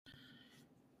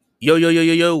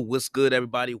Yo, what's good,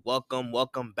 everybody?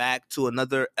 Welcome back to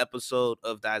another episode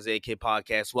of the Isaiah K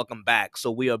podcast. Welcome back. So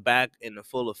we are back in the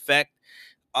full effect.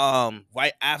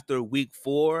 Right after week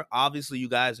 4. Obviously, you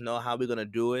guys know how we're gonna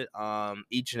do it.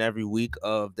 Each and every week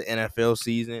of the NFL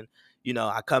season.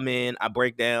 I come in, I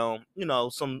break down,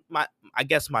 my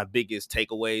biggest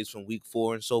takeaways from week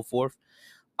 4 and so forth.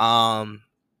 Um,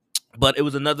 but it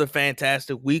was another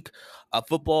fantastic week of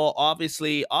football.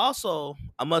 Obviously, also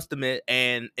I must admit,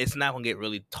 and it's not gonna get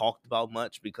really talked about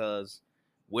much because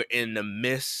we're in the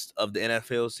midst of the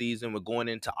NFL season.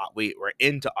 We're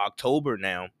into October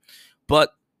now,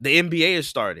 but the NBA is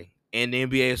starting, and the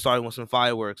NBA is starting with some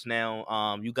fireworks.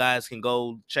 Now, you guys can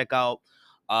go check out.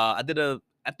 I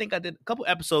think I did a couple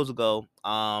episodes ago.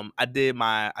 I did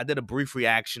a brief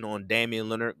reaction on Damian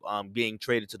Leonard being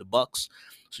traded to the Bucks,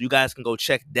 so you guys can go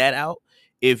check that out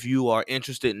if you are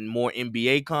interested in more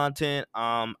NBA content.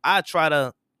 I try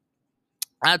to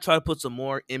put some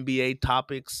more NBA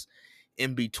topics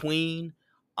in between.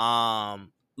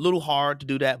 Little hard to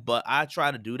do that, but I try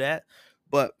to do that.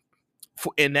 But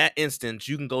in that instance,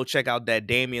 you can go check out that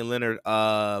Damian Leonard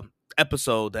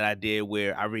episode that I did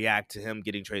where I react to him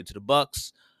getting traded to the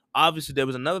Bucks. Obviously, there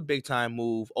was another big time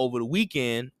move over the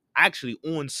weekend. Actually,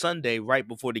 on Sunday, right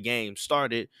before the game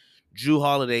started, Drew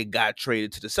Holiday got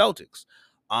traded to the Celtics.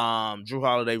 Drew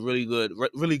Holiday, really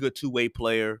good two-way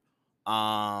player,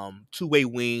 two-way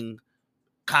wing,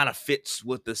 kind of fits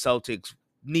what the Celtics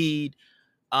need.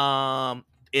 um,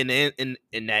 in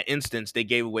that instance, they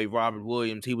gave away Robert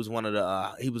Williams. He was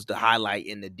he was the highlight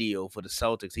in the deal for the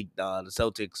Celtics. The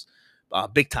Celtics,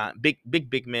 big time,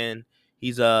 big man.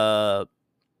 He's a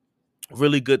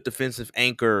really good defensive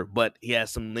anchor, but he has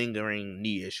some lingering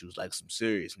knee issues, like some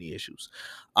serious knee issues.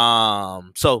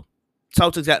 So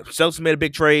Celtics made a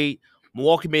big trade.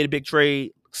 Milwaukee made a big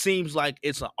trade. Seems like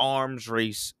it's an arms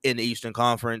race in the Eastern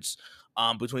Conference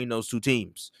between those two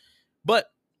teams. But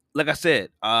like I said,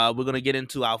 we're gonna get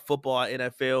into our football,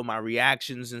 NFL, my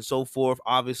reactions, and so forth.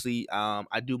 Obviously,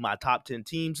 I do my top 10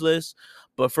 teams list.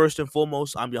 But first and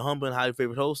foremost, I'm your humble and highly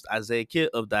favorite host, Isaiah Kidd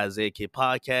of the Isaiah Kidd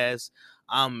Podcast.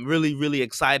 I'm really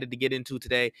excited to get into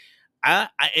today. I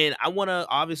want to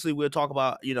obviously we'll talk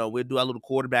about we'll do our little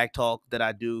quarterback talk that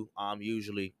I do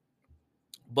usually,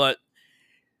 but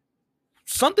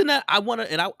something that I want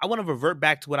to revert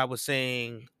back to what I was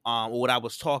saying or what I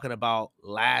was talking about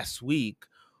last week,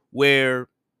 where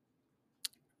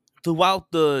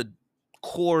throughout the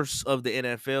course of the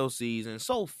NFL season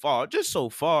so far,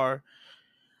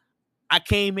 I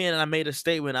came in and I made a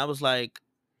statement. I was like,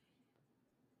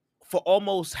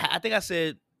 I think I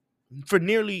said for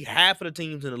nearly half of the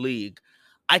teams in the league,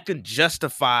 I can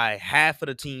justify half of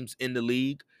the teams in the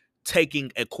league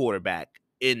taking a quarterback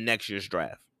in next year's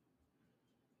draft.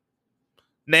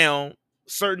 Now,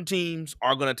 certain teams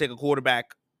are going to take a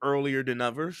quarterback earlier than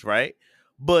others, right?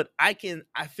 But I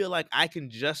feel like I can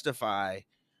justify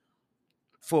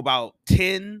for about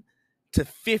 10 to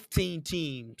 15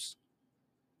 teams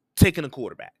taking a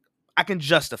quarterback. I can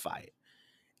justify it.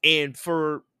 And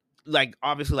for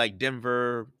obviously like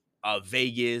Denver,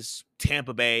 Vegas,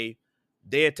 Tampa Bay,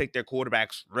 they take their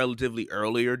quarterbacks relatively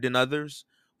earlier than others.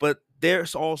 But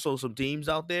there's also some teams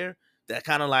out there that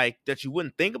kind of like that you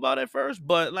wouldn't think about at first,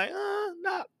 but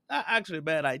not actually a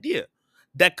bad idea.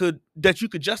 That you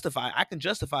could justify. I can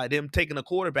justify them taking a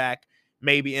quarterback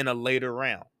maybe in a later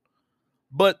round.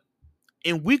 But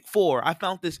in week 4, I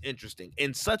found this interesting.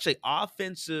 In such an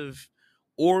offensive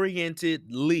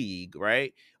oriented league,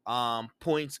 right?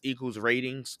 Points equals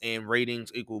ratings and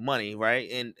ratings equal money, right?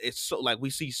 And it's so like we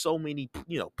see so many,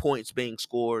 points being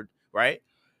scored, right?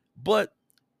 But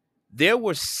there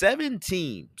were 7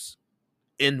 teams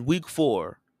in week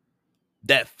 4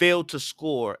 that failed to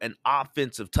score an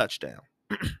offensive touchdown.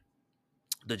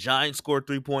 The Giants scored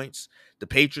 3 points. The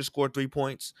Patriots scored 3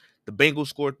 points. The Bengals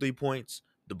scored 3 points.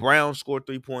 The Browns scored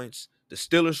 3 points. The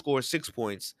Steelers scored 6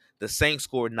 points. The Saints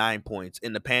scored 9 points,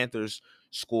 and the Panthers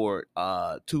scored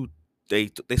two.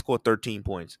 They scored 13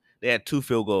 points. They had 2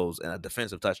 field goals and a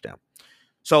defensive touchdown.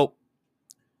 So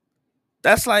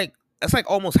that's like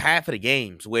almost half of the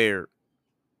games where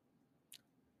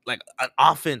like an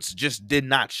offense just did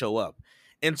not show up.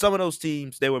 And some of those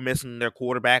teams, they were missing their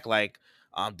quarterback, like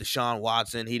Deshaun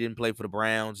Watson. He didn't play for the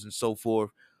Browns and so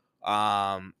forth.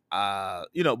 But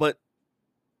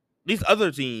these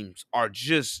other teams are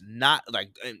just not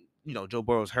Joe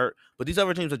Burrow's hurt, but these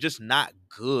other teams are just not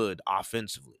good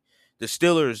offensively. The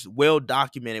Steelers, well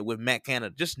documented with Matt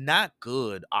Canada, just not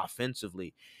good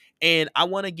offensively. And I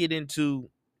want to get into,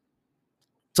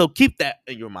 so keep that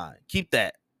in your mind. Keep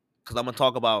that, because I'm gonna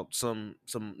talk about some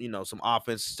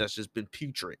offense that's just been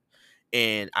putrid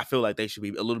and I feel like they should be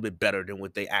a little bit better than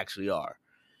what they actually are.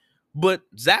 But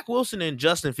Zach Wilson and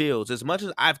Justin Fields, as much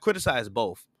as I've criticized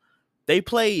both, they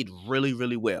played really,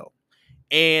 really well,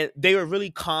 and they were really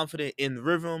confident in the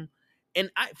rhythm. And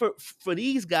for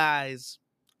these guys,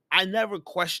 I never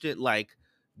questioned like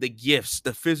the gifts,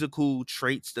 the physical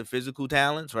traits, the physical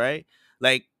talents, right?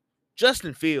 Like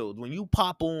Justin Fields, when you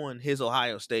pop on his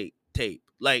Ohio State tape,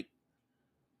 like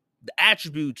the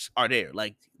attributes are there,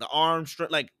 like the arm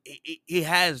strength, like he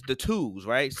has the tools,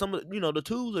 right? Some of the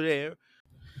tools are there.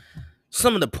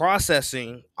 Some of the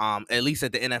processing, at least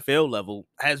at the NFL level,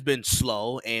 has been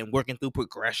slow and working through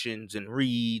progressions and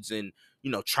reads and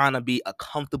trying to be a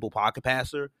comfortable pocket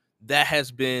passer. That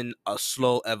has been a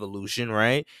slow evolution,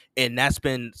 right? And that's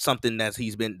been something that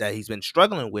he's been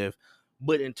struggling with.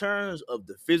 But in terms of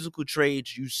the physical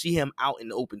traits, you see him out in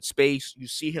the open space. You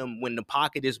see him when the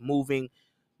pocket is moving.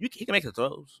 He can make the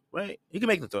throws, right? He can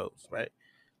make the throws, right?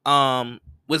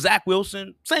 With Zach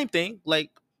Wilson, same thing. Like,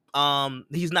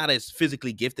 he's not as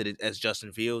physically gifted as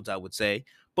Justin Fields, I would say.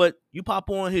 But you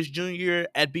pop on his junior year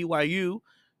at BYU,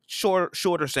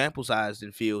 shorter sample size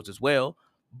than Fields as well.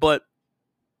 But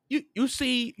you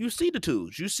see the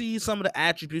tools, you see some of the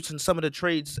attributes and some of the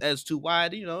traits as to why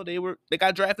they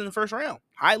got drafted in the first round,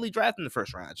 highly drafted in the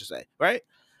first round, I should say, right?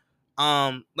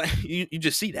 Like you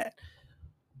just see that.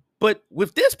 But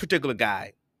with this particular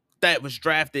guy that was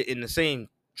drafted in the same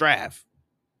draft,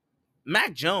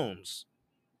 Mac Jones,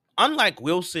 unlike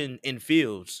Wilson and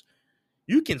Fields,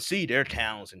 you can see their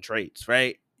talents and traits,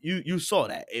 right? You saw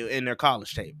that in their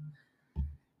college tape.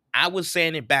 I was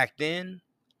saying it back then.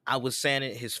 I was saying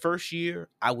it his first year.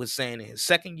 I was saying it his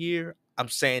second year. I'm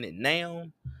saying it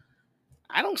now.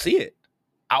 I don't see it.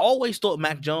 I always thought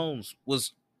Mac Jones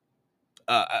was.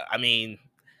 I mean,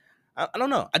 I don't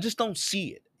know. I just don't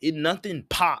see it. Nothing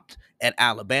popped at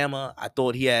Alabama. I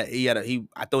thought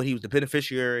I thought he was the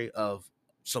beneficiary of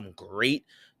some great,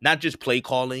 not just play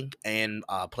calling and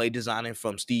play designing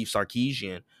from Steve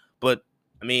Sarkisian, but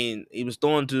I mean he was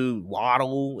throwing to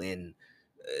Waddle and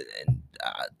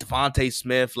Devontae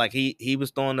Smith. Like he was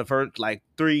throwing the first like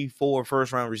 3, 4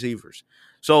 first round receivers.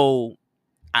 So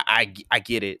I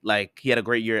get it. Like he had a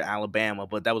great year at Alabama,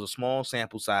 but that was a small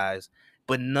sample size.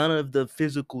 But none of the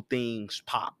physical things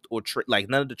popped, or like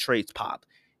none of the traits popped.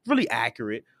 Really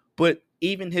accurate, but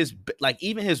even his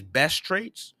best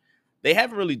traits, they've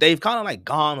kind of like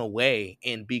gone away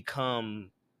and become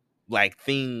like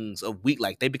things of weak,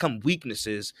 like they become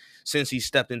weaknesses since he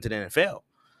stepped into the NFL.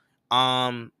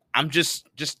 I'm just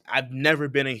I've never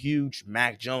been a huge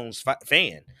Mac Jones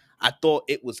fan. I thought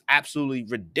it was absolutely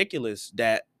ridiculous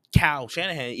that Kyle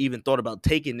Shanahan even thought about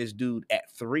taking this dude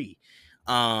at 3.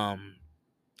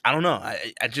 I don't know.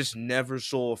 I just never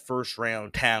saw first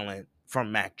round talent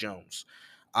from Mac Jones.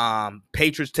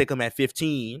 Patriots take him at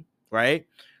 15, right?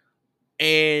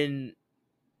 And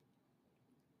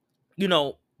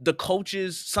the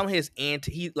coaches, some of his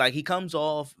he comes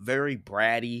off very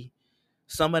bratty.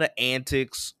 Some of the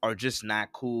antics are just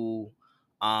not cool.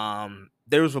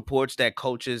 There was reports that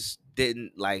coaches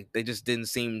they just didn't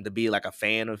seem to be like a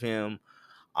fan of him.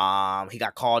 He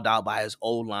got called out by his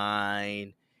O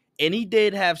line, and he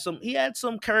had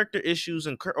some character issues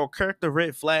or character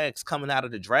red flags coming out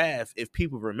of the draft, if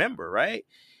people remember, right?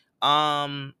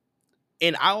 Um,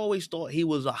 and I always thought he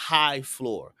was a high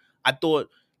floor. I thought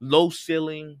low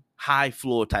ceiling, high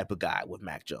floor type of guy with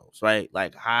Mac Jones, right?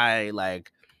 Like high,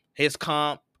 like his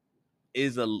comp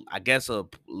is I guess a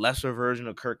lesser version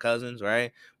of Kirk Cousins,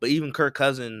 right? But even Kirk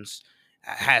Cousins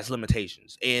has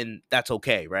limitations, and that's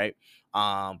okay, right?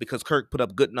 Because Kirk put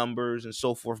up good numbers and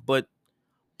so forth. But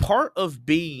part of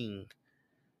being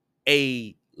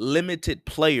a limited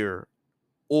player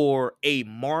or a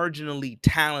marginally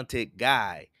talented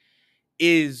guy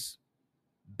is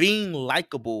being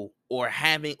likable or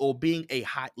being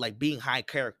being high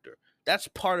character. That's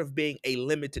part of being a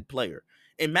limited player.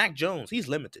 And Mac Jones, he's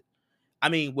limited. I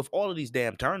mean, with all of these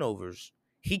damn turnovers,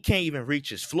 he can't even reach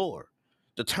his floor.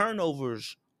 The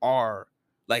turnovers are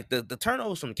like the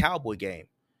turnovers from the Cowboy game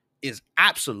is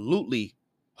absolutely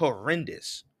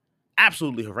horrendous.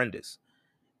 Absolutely horrendous.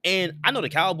 And I know the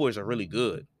Cowboys are really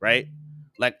good, right?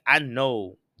 Like I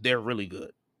know they're really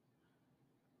good.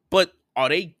 But are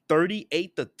they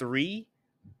 38-3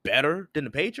 better than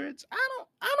the Patriots? I don't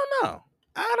know.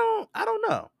 I don't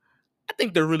know. I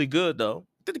think they're really good though.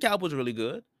 I think the Cowboys are really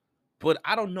good. But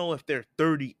I don't know if they're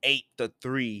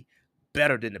 38-3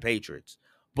 better than the Patriots.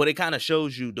 But it kind of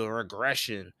shows you the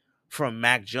regression from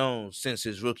Mac Jones since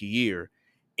his rookie year.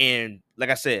 And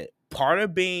like I said, part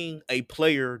of being a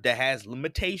player that has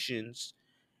limitations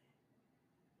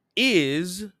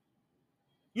is,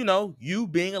 you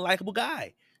being a likable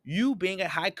guy. you being a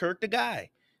high character guy.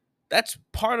 That's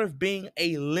part of being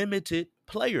a limited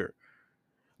player.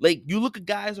 Like you look at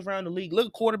guys around the league, look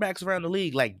at quarterbacks around the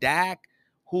league, like Dak,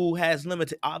 who has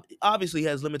limited, obviously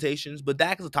has limitations, but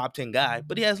Dak is a top 10 guy,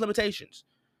 but he has limitations.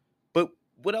 But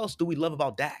what else do we love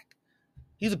about Dak?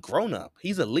 He's a grown up.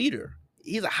 He's a leader.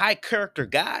 He's a high character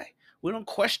guy. We don't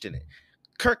question it.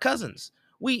 Kirk Cousins.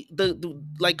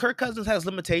 Like Kirk Cousins has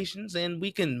limitations, and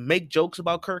we can make jokes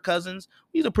about Kirk Cousins.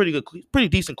 He's a pretty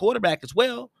decent quarterback as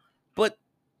well, but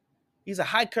he's a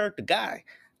high character guy.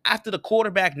 After the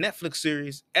quarterback Netflix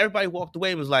series, everybody walked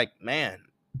away and was like, "Man,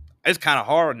 it's kind of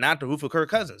hard not to root for Kirk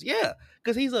Cousins." Yeah,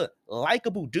 because he's a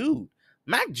likable dude.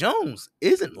 Mac Jones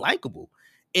isn't likable.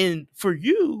 And for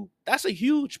you, that's a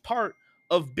huge part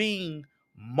of being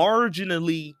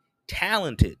marginally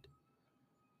talented.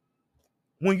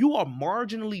 When you are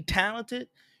marginally talented,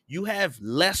 you have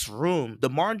less room. The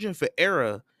margin for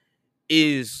error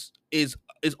is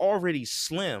already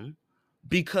slim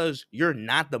because you're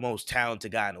not the most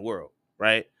talented guy in the world,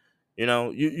 right?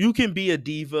 You can be a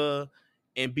diva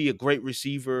and be a great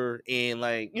receiver and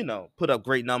like, put up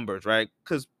great numbers, right?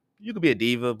 Because you could be a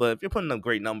diva, but if you're putting up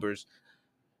great numbers,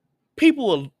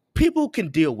 people can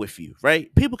deal with you,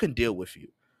 right? People can deal with you.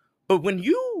 But when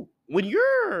you're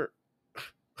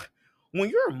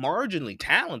marginally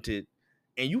talented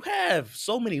and you have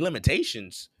so many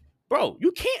limitations, bro,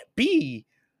 you can't be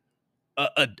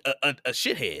a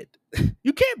shithead.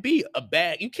 You can't be a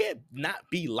bad. You can't not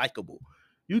be likable.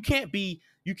 You can't be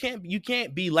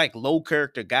like low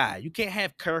character guy. You can't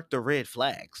have character red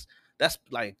flags. That's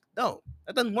like no,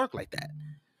 that doesn't work like that.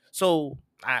 So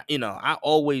I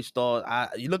always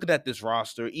thought you looking at this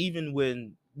roster, even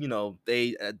when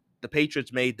the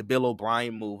Patriots made the Bill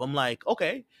O'Brien move. I'm like,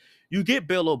 okay, you get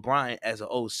Bill O'Brien as an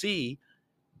OC,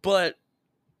 but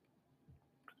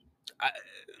I,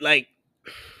 like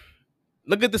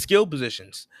look at the skill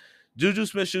positions. Juju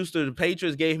Smith-Schuster, the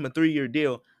Patriots gave him a 3-year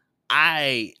deal.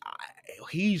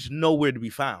 He's nowhere to be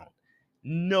found.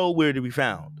 Nowhere to be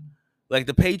found. Like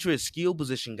the Patriots skill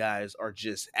position guys are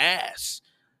just ass.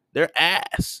 They're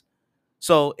ass.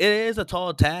 So it is a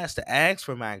tall task to ask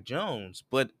for Mac Jones,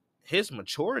 but his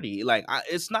maturity,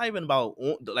 it's not even about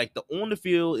like the on the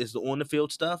field is the on the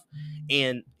field stuff,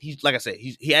 and he's like I said,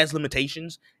 he has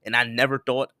limitations, and I never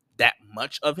thought that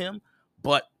much of him,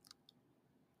 but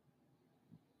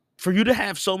for you to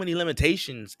have so many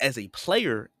limitations as a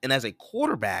player and as a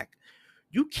quarterback,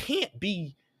 you can't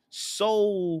be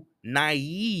so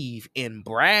naive and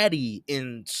bratty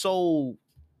and so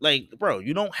like, bro,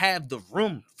 you don't have the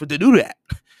room to do that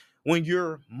when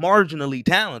you're marginally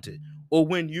talented or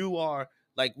when you are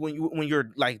like when you're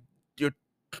like you're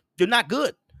not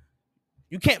good.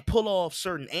 You can't pull off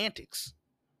certain antics.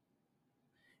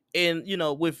 And and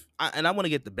I want to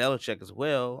get the Belichick as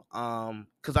well,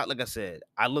 because like I said,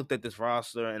 I looked at this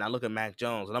roster and I look at Mac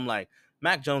Jones and I'm like,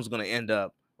 Mac Jones is gonna end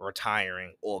up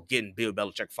retiring or getting Bill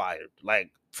Belichick fired,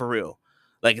 like for real.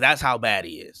 Like that's how bad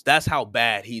he is. That's how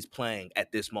bad he's playing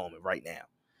at this moment right now.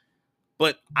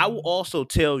 But I will also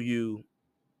tell you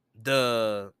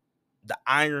the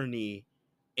irony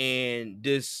and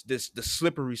the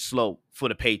slippery slope for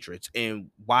the Patriots and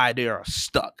why they are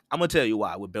stuck. I'm gonna tell you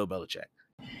why with Bill Belichick.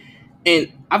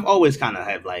 And I've always kind of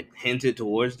have like hinted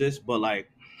towards this, but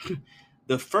like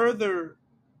the further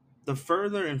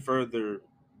and further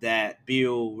that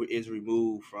Bill is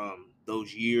removed from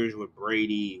those years with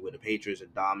Brady, where the Patriots are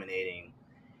dominating,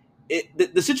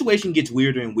 the situation gets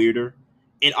weirder and weirder.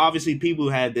 And obviously, people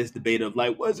had this debate of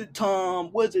like, was it Tom?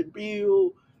 Was it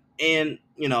Bill? And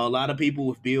a lot of people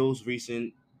with Bill's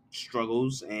recent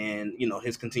struggles and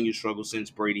his continued struggles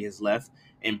since Brady has left,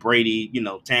 and Brady,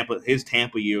 his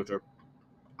Tampa years are,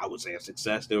 I would say, a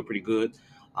success. They were pretty good.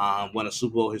 Won a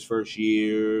Super Bowl his first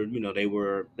year. They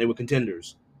were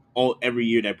contenders all every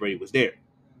year that Brady was there.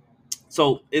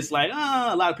 So it's like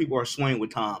a lot of people are swaying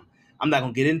with Tom. I'm not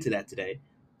gonna get into that today,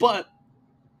 but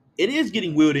it is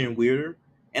getting weirder and weirder.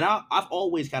 And I've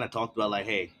always kind of talked about like,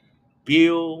 hey,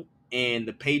 Bill and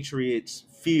the Patriots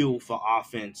feel for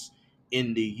offense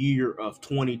in the year of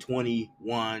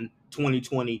 2021,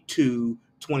 2022,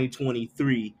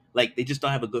 2023. Like they just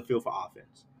don't have a good feel for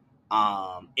offense.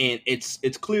 And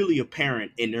it's clearly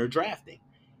apparent in their drafting.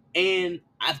 And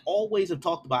I've always have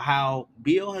talked about how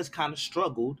Bill has kind of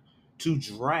struggled to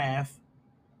draft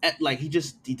like he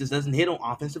just doesn't hit on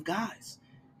offensive guys.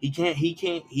 He can't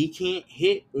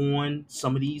hit on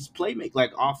some of these playmakers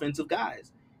like offensive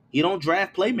guys. He don't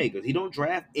draft playmakers. He don't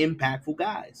draft impactful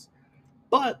guys.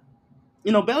 But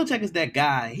Belichick is that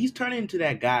guy. He's turning into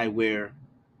that guy where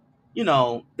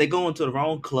they go into the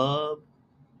wrong club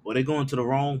or they go into the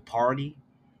wrong party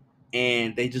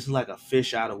and they just look like a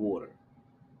fish out of water.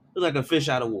 They're like a fish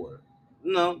out of water.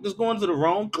 Just going to the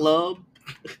wrong club.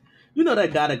 You know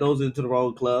that guy that goes into the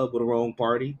wrong club or the wrong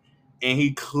party, and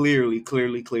he clearly,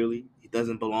 he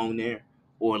doesn't belong there,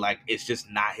 or like it's just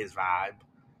not his vibe.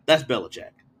 That's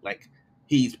Belichick. Like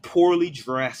he's poorly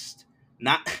dressed,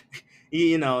 not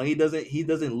he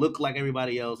doesn't look like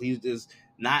everybody else. He's just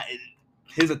not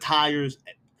his attire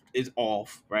is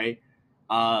off, right?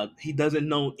 He doesn't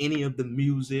know any of the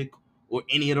music or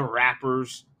any of the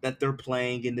rappers that they're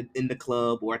playing in the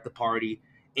club or at the party,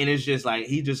 and it's just like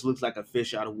he just looks like a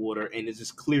fish out of water, and it's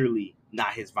just clearly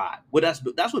not his vibe. Well, that's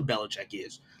what Belichick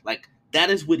is. Like that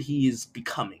is what he is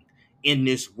becoming in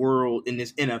this world, in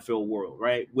this NFL world,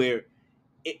 right? Where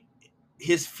it,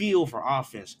 his feel for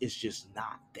offense is just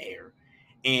not there.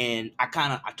 And I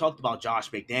talked about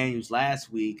Josh McDaniels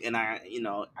last week, and I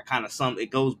kind of it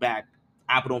goes back.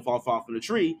 Apple don't fall far from the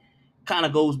tree. Kind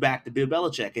of goes back to Bill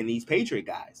Belichick and these Patriot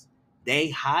guys. They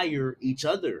hire each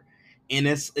other, and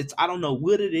it's I don't know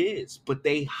what it is, but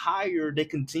they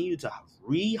continue to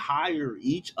rehire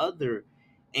each other,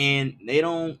 and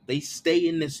they stay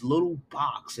in this little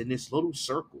box, in this little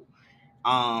circle.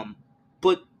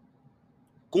 But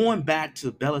going back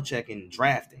to Belichick and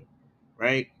drafting,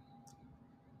 right?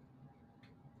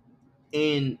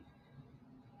 And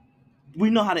we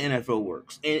know how the NFL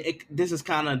works, and this is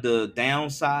kind of the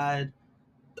downside.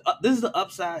 This is the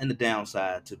upside and the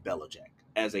downside to Belichick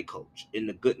as a coach, and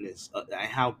the goodness and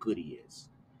how good he is,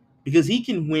 because he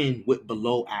can win with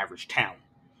below average talent.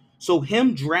 So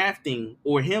him drafting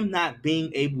or him not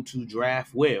being able to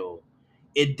draft well,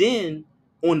 it then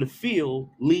on the field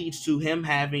leads to him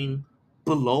having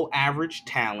below average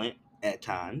talent at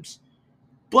times,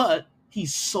 but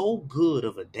he's so good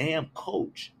of a damn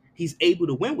coach, he's able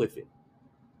to win with it.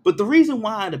 But the reason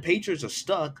why the Patriots are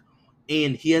stuck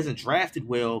and he hasn't drafted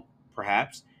well,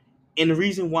 perhaps, and the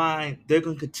reason why they're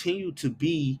going to continue to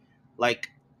be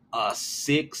like a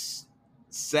 6,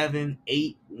 7,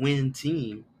 8 win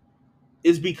team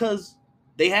is because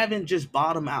they haven't just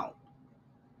bottomed out.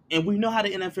 And we know how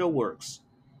the NFL works.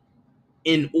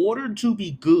 In order to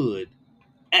be good,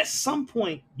 at some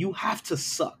point, you have to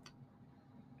suck.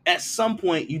 At some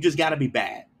point, you just got to be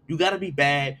bad. You got to be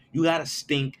bad. You got to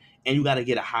stink, and you got to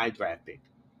get a high draft pick,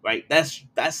 right? That's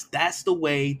the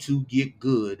way to get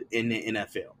good in the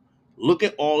NFL. Look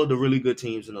at all of the really good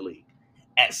teams in the league.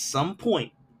 At some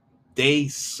point, they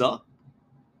suck,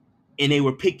 and they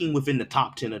were picking within the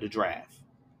top 10 of the draft.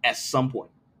 At some point,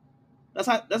 that's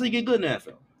how you get good in the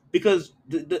NFL. Because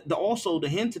also the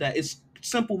hint to that is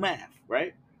simple math,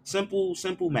 right? Simple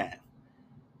math.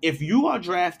 If you are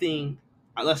drafting,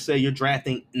 let's say you're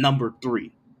drafting number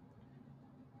 3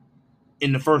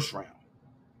 in the first round,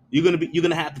 you're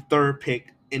gonna have the third pick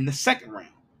in the second round.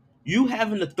 You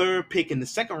having the third pick in the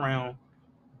second round,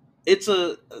 it's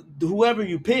whoever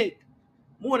you pick,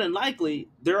 more than likely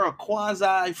they're a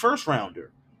quasi first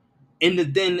rounder, and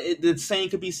the same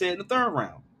could be said in the third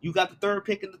round. You got the third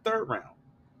pick in the third round.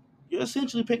 You're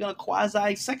essentially picking a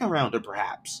quasi second rounder,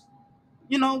 perhaps.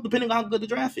 Depending on how good the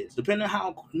draft is, depending on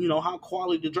how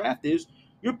quality the draft is,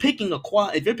 you're picking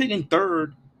if you're picking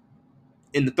third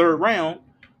in the third round,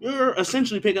 you're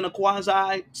essentially picking a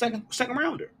quasi second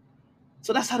rounder.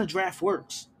 So that's how the draft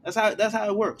works. That's how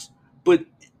it works. But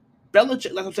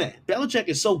Belichick, like I'm saying, Belichick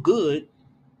is so good.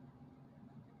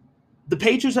 The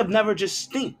Patriots have never just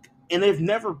stink, and they've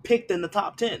never picked in the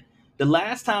top 10. The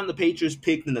last time the Patriots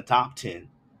picked in the top 10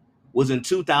 was in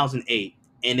 2008,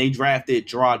 and they drafted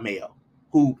Gerard Mayo,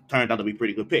 who turned out to be a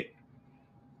pretty good pick.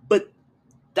 But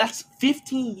that's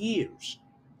 15 years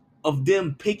of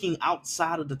them picking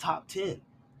outside of the top 10.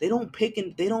 They don't pick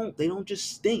and they don't just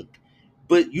stink.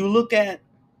 But you look at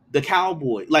the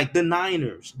Cowboys, like the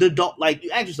Niners, like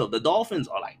you ask yourself, the Dolphins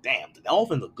are like, damn, the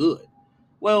Dolphins are good.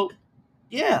 Well,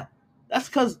 yeah, that's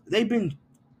because they've been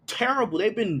terrible.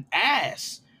 They've been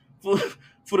ass for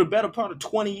for the better part of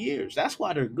 20 years. That's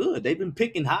why they're good. They've been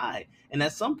picking high, and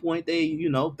at some point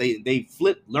they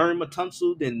flipped Larry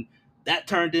Tunsil, and that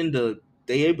turned into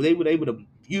they were able to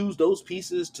use those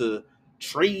pieces to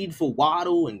trade for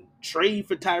Waddle and trade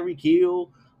for Tyreek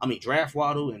Hill. I mean, draft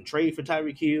Waddle and trade for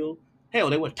Tyreek Hill. Hell,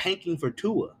 they were tanking for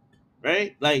Tua,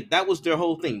 right? Like that was their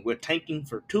whole thing. We're tanking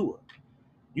for Tua.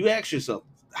 You ask yourself,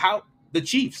 how the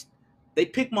Chiefs, they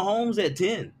picked Mahomes at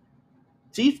 10.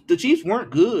 The Chiefs weren't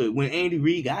good when Andy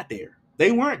Reid got there.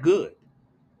 They weren't good.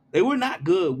 They were not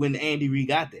good when Andy Reid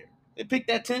got there. They picked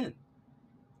at 10.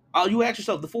 Oh, you ask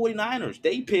yourself, the 49ers,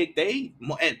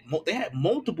 they had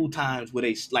multiple times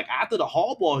where like after the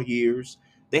Harbaugh years,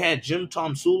 they had Jim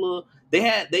Tom Sula.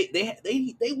 They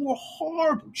were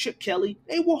horrible. Chip Kelly,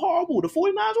 they were horrible. The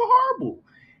 49ers were horrible.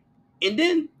 And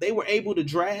then they were able to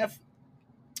draft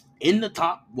in the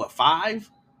top, what, five?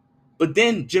 But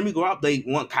then Jimmy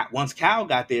Garoppolo, once Cal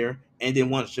got there, and then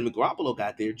once Jimmy Garoppolo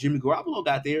got there,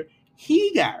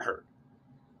 he got hurt.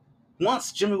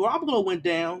 Once Jimmy Garoppolo went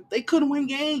down, they couldn't win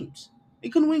games.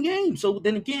 So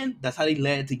then again, that's how they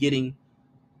led to getting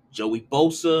Joey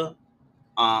Bosa,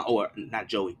 or not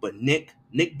Joey, but Nick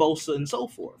Bosa, and so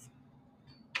forth.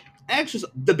 Actually,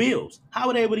 the Bills, how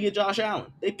were they able to get Josh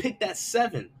Allen? They picked at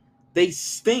 7. They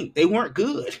stink. They weren't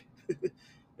good.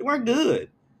 They weren't good.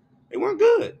 They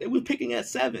were picking at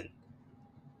 7.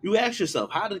 You ask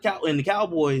yourself, how did the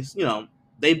Cowboys,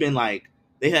 they've been like,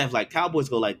 they have like Cowboys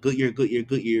go like good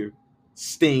year,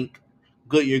 stink,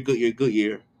 good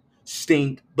year,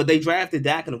 stink. But they drafted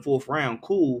Dak in the 4th round,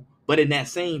 cool. But in that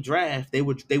same draft, they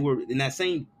were in that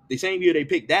the same year they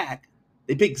picked Dak,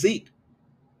 they picked Zeke.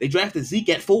 They drafted Zeke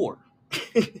at 4.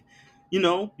 You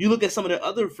look at some of the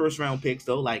other 1st round picks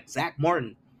though, like Zach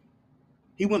Martin,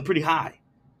 he went pretty high.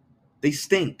 They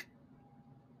stink.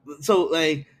 So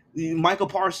like Michael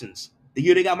Parsons, the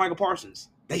year they got Michael Parsons,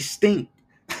 they stink.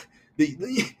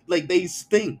 They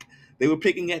stink. They were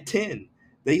picking at 10.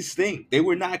 They stink. They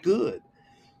were not good.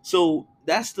 So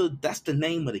that's the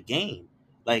name of the game.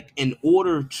 Like, in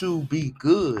order to be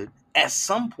good, at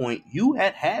some point you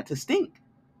had to stink.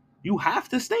 You have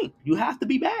to stink. You have to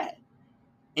be bad.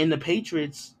 And the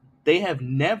Patriots,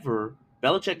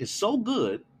 Belichick is so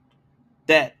good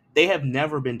that they have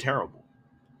never been terrible.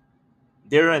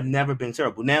 They have never been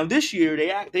terrible. Now this year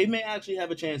they may actually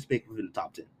have a chance to pick within the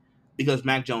top 10 because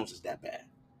Mac Jones is that bad,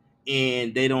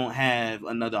 and they don't have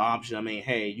another option. I mean,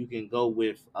 hey, you can go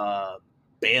with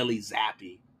Bailey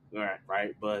Zappi,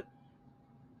 right? But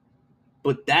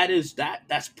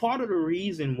that's part of the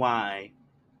reason why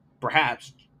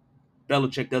perhaps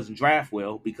Belichick doesn't draft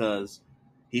well, because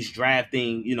he's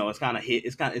drafting.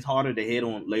 It's harder to hit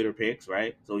on later picks,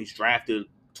 right? So he's drafted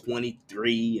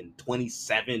 23 and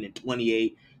 27 and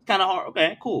 28. It's kind of hard.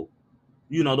 Okay, cool.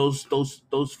 Those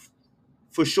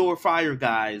for sure fire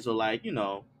guys are like,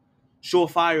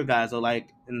 surefire guys are like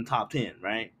in the top 10,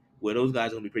 right? Where those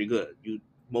guys are gonna be pretty good.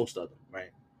 Most of them,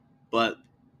 right? But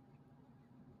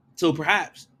so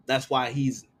perhaps that's why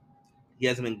he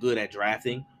hasn't been good at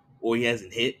drafting, or he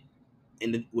hasn't hit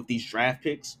with these draft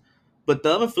picks. But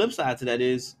the other flip side to that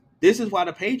is, this is why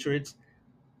the Patriots,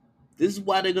 this is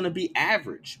why they're gonna be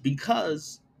average,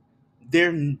 because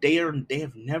they're never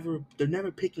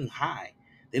picking high.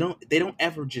 They don't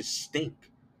ever just stink.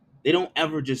 They don't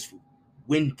ever just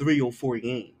win 3 or 4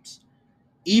 games.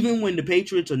 Even when the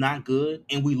Patriots are not good,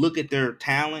 and we look at their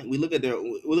talent, we look at their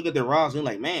roster, and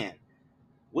we're like, man,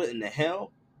 what in the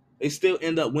hell? They still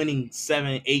end up winning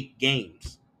 7, 8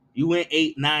 games. You win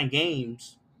 8, 9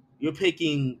 games, you're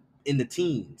picking in the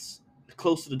teens,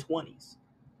 close to the 20s.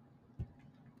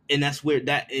 And that's where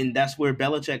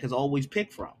Belichick has always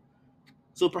picked from.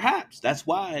 So perhaps that's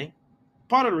why,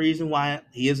 part of the reason why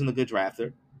he isn't a good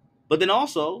drafter. But then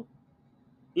also,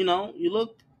 you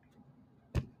look,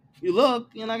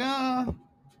 you're like,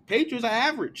 Patriots are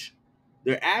average.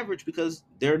 They're average because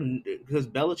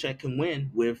Belichick can win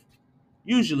with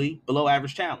usually below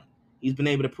average talent. He's been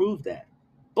able to prove that.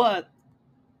 But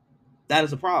that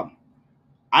is a problem.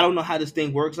 I don't know how this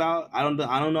thing works out. I don't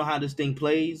know how this thing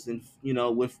plays, and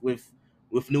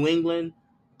with New England.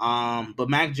 But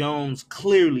Mac Jones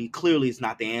clearly is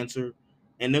not the answer,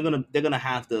 and they're gonna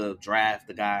have to draft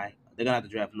the guy. They're gonna have to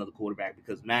draft another quarterback,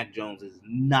 because Mac Jones is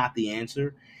not the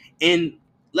answer. And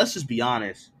let's just be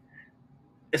honest,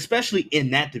 especially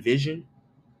in that division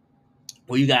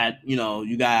where you got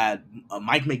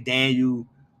Mike McDaniel.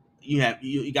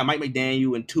 You got Mike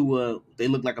McDaniel and Tua. They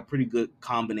look like a pretty good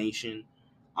combination.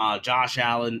 Josh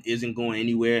Allen isn't going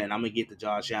anywhere, and I'm gonna get to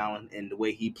Josh Allen and the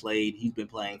way he played. He's been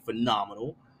playing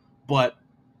phenomenal, but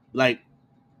like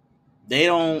they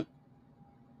don't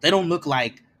look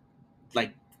like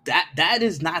that. That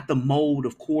is not the mold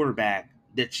of quarterback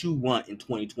that you want in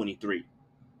 2023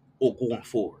 or going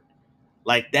forward.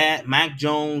 Like that, Mac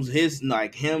Jones,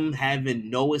 him having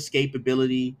no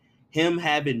escapability, him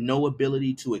having no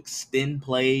ability to extend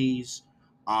plays,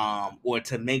 or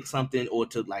to make something, or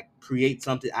to like create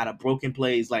something out of broken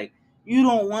plays. Like, you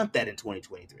don't want that in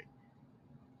 2023.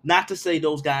 Not to say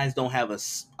those guys don't have a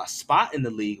spot in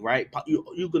the league, right?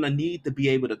 You're gonna need to be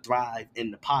able to thrive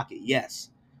in the pocket, yes,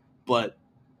 but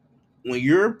when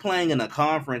you're playing in a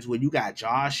conference where you got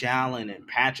Josh Allen and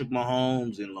Patrick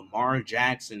Mahomes and Lamar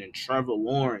Jackson and Trevor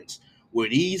Lawrence, where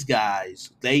these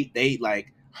guys, they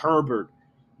like Herbert,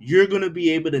 you're going to be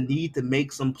able to need to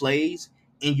make some plays,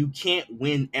 and you can't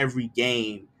win every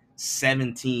game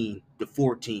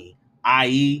 17-14,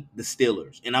 i.e. the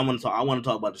Steelers. And I want to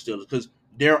talk about the Steelers, because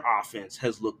their offense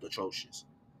has looked atrocious.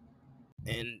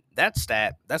 And that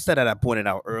I pointed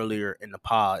out earlier in the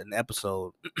pod in the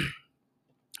episode,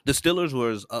 the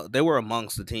Steelers they were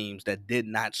amongst the teams that did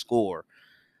not score.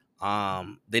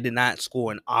 They did not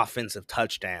score an offensive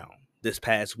touchdown this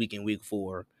past week in week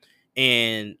 4,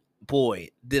 and boy,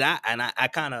 did I! And I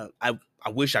kind of I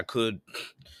wish I could,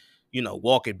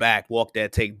 walk it back,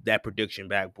 take that prediction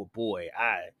back. But boy,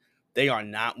 they are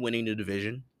not winning the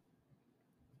division.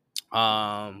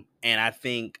 And I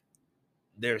think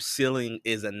their ceiling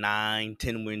is a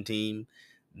 9-10 win team.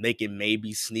 They can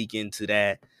maybe sneak into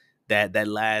that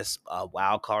last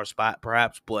wild card spot,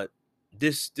 perhaps. But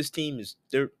this team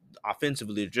they're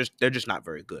offensively they're just not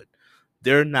very good.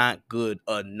 They're not good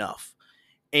enough.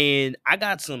 And I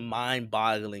got some mind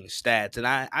boggling stats, and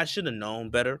I should have known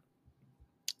better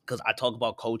because I talk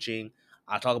about coaching,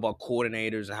 I talk about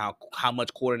coordinators and how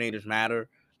much coordinators matter.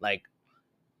 Like,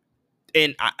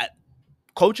 and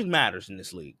coaching matters in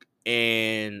this league.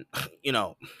 And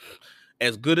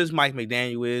as good as Mike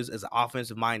McDaniel is as an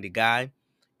offensive minded guy,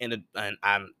 and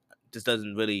I'm this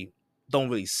don't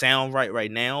really sound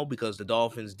right now because the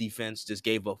Dolphins defense just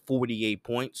gave up 48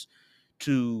 points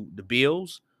to the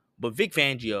Bills. But Vic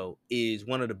Fangio is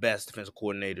one of the best defensive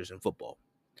coordinators in football,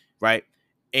 right?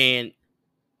 And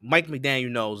Mike McDaniel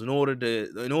knows in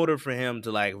order for him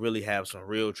to like really have some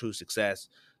real true success,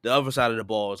 the other side of the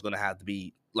ball is going to have to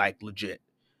be like legit.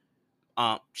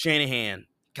 Kyle Shanahan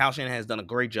has done a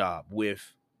great job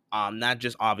with not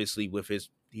just obviously with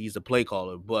he's the play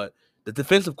caller, but the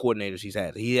defensive coordinators he's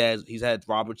had. He's had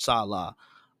Robert Saleh,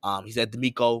 he's had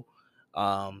D'Amico,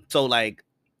 so like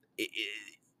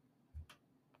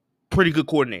pretty good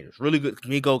coordinators, really good.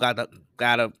 D'Amico got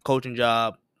a coaching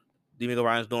job. D'Amico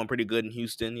Ryan's doing pretty good in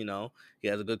Houston. He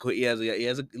has a good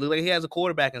look like he has a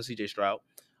quarterback in C.J. Stroud.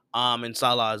 And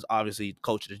Saleh is obviously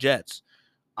coach of the Jets.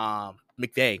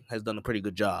 McVay has done a pretty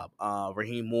good job.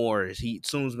 Raheem Morris, as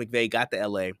soon as McVay got to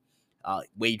LA,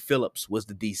 Wade Phillips was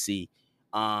the DC.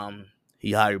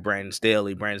 He hired Brandon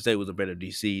Staley. Brandon Staley was a better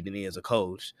DC than he is a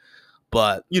coach.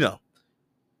 But,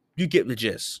 you get the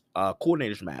gist.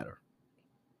 Coordinators matter.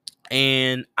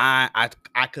 And I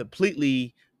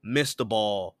completely missed the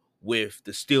ball with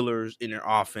the Steelers in their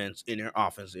offense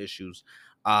issues.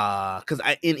 And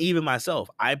even myself,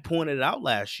 I pointed out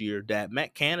last year that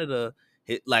Matt Canada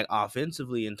hit like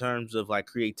offensively in terms of like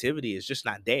creativity is just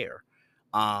not there.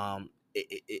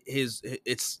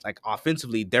 It's like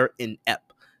offensively they're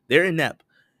inept. They're inept.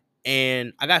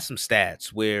 And I got some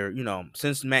stats where,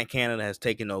 since Matt Canada has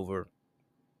taken over,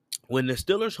 when the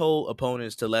Steelers hold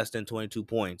opponents to less than 22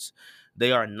 points,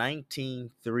 they are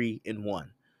 19-3-1.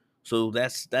 So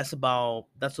that's a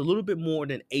little bit more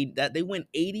than 8 that they win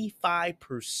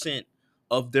 85%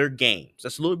 of their games.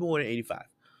 That's a little bit more than 85.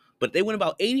 But they win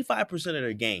about 85% of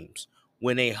their games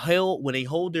when they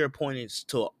hold their opponents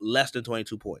to less than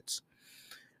 22 points.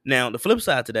 Now, the flip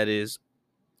side to that is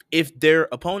if their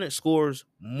opponent scores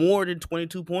more than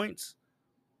 22 points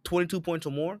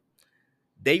or more,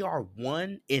 they are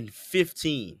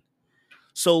 1-15.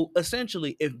 So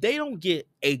essentially, if they don't get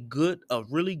a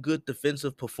really good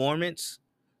defensive performance,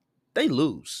 they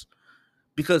lose.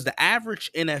 Because the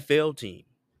average NFL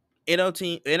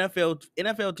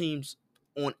teams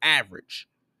on average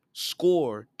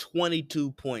score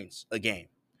 22 points a game.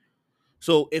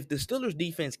 So if the Steelers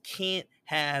defense can't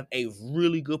have a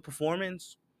really good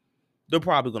performance, they're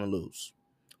probably going to lose.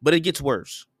 But it gets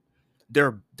worse.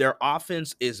 Their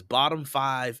offense is bottom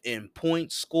 5 in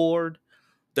points scored.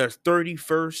 They're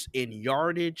 31st in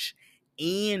yardage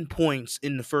and points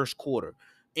in the first quarter.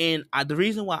 And the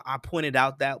reason why I pointed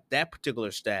out that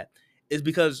particular stat is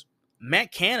because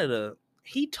Matt Canada,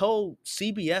 he told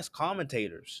CBS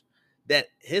commentators that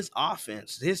his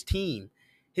offense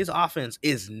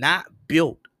is not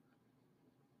built.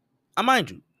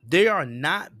 Mind you, they are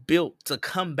not built to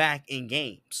come back in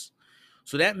games.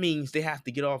 So that means they have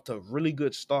to get off to really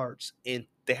good starts and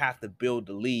they have to build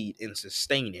the lead and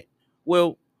sustain it.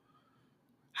 Well,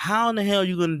 how in the hell are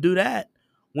you going to do that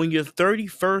when you're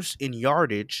 31st in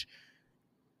yardage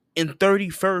and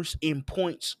 31st in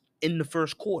points in the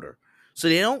first quarter? So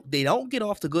they don't get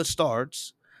off to good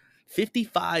starts.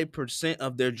 55%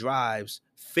 of their drives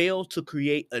fail to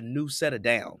create a new set of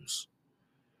downs.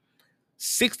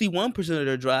 61% of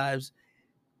their drives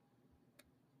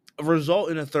result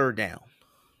in a third down.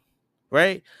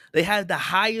 Right? They have the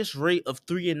highest rate of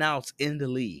 3 and outs in the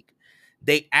league.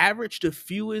 They average the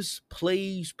fewest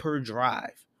plays per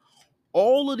drive.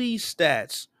 All of these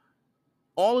stats,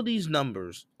 all of these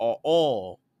numbers are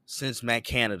all since Matt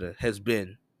Canada has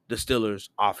been the Steelers'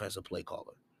 offensive play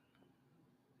caller.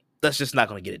 That's just not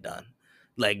going to get it done.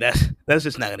 Like that's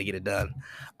just not gonna get it done.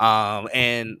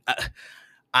 And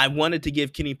I wanted to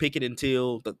give Kenny Pickett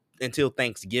until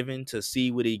Thanksgiving to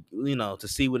see what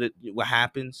what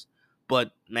happens.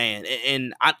 But man,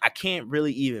 and I can't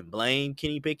really even blame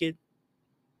Kenny Pickett.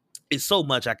 It's so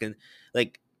much I can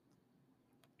like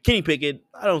Kenny Pickett.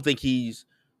 I don't think he's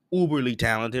uberly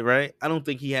talented, right? I don't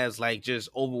think he has like just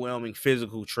overwhelming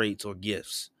physical traits or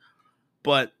gifts.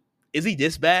 But is he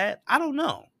this bad? I don't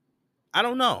know. I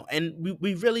don't know. And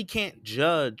we really can't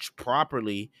judge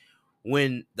properly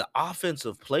when the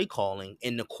offensive play calling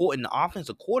and the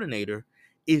offensive coordinator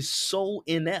is so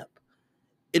inept.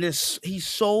 He's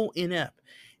so inept.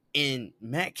 And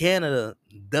Matt Canada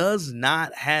does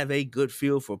not have a good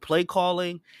feel for play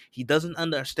calling. He doesn't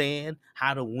understand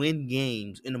how to win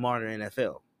games in the modern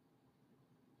NFL.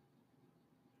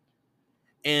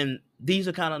 And these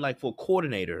are kind of like for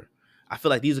coordinator, I feel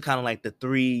like these are kind of like the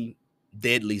three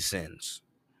deadly sins.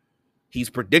 He's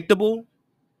predictable,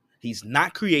 he's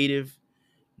not creative,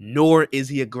 nor is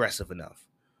he aggressive enough.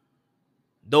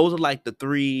 Those are like the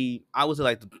three, I would say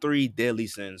like the three deadly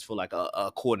sins for like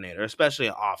a coordinator, especially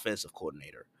an offensive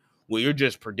coordinator, where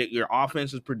your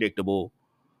offense is predictable.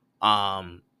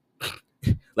 Um,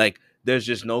 like there's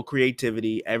just no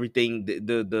creativity. Everything,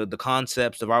 the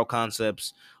concepts, the route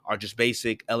concepts are just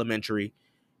basic, elementary,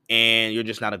 and you're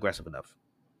just not aggressive enough.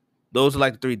 Those are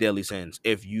like the three deadly sins.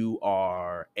 If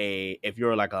you're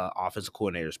like a offensive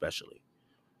coordinator, especially,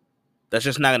 that's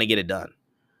just not gonna get it done.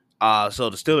 So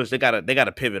the Steelers they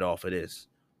gotta pivot off of this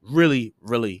really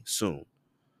really soon.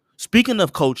 Speaking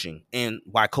of coaching and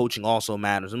why coaching also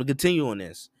matters, I'm gonna continue on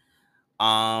this.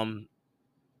 Um,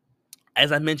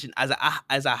 as I mentioned, as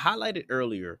I highlighted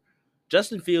earlier,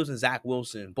 Justin Fields and Zach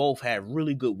Wilson both had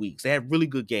really good weeks. They had really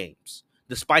good games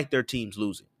despite their teams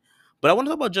losing. But I want to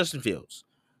talk about Justin Fields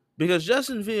because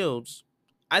Justin Fields,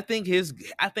 I think his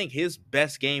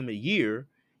best game of the year,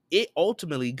 it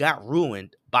ultimately got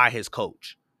ruined by his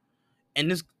coach. And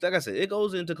this, like I said, it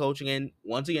goes into coaching. And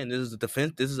once again, this is a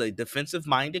defense. This is a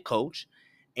defensive-minded coach,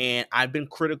 and I've been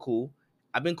critical.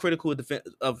 I've been critical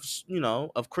of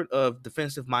of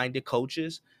defensive-minded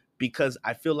coaches because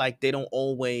I feel like they don't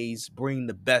always bring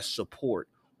the best support,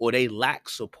 or they lack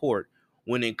support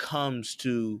when it comes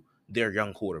to their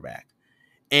young quarterback.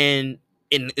 And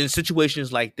in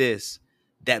situations like this,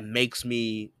 that makes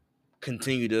me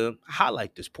continue to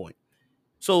highlight this point.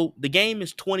 So the game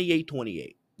is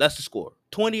 28-28. That's the score.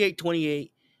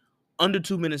 28-28, under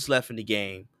 2 minutes left in the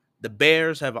game. The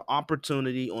Bears have an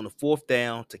opportunity on the fourth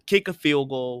down to kick a field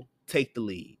goal, take the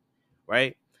lead.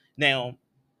 Right? Now,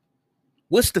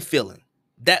 what's the feeling?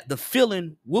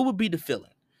 What would be the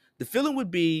feeling? The feeling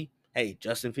would be, hey,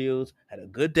 Justin Fields had a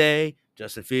good day.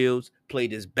 Justin Fields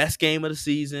played his best game of the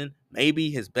season,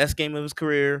 maybe his best game of his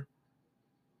career.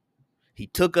 He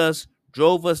took us,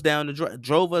 drove us down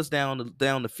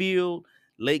the field.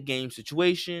 Late game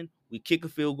situation. We kick a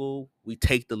field goal. We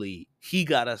take the lead. He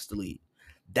got us the lead.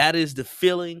 That is the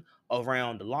feeling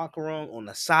around the locker room, on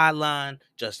the sideline.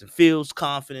 Justin Fields'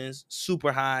 confidence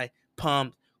super high,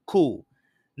 pumped, cool.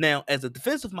 Now, as a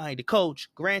defensive-minded coach,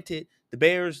 granted, the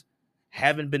Bears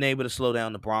haven't been able to slow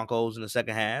down the Broncos in the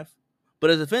second half.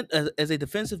 But as a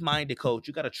defensive-minded coach,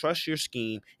 you got to trust your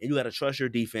scheme and you got to trust your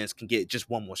defense can get just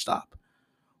one more stop.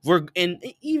 And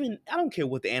even I don't care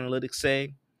what the analytics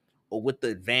say or what the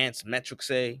advanced metrics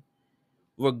say.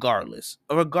 Regardless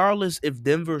if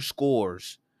Denver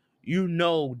scores,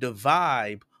 the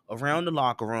vibe around the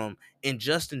locker room and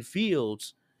Justin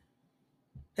Fields,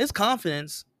 his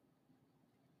confidence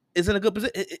is in a good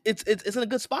position. It's in a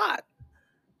good spot.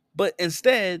 But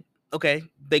instead, okay,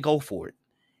 they go for it,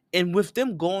 and with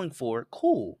them going for it,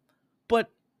 cool.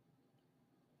 But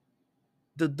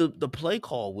the play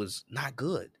call was not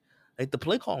good. Like the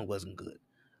play calling wasn't good.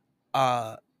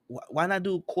 Why not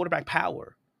do quarterback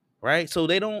power, right? So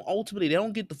they don't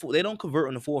convert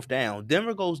on the fourth down.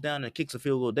 Denver goes down and kicks a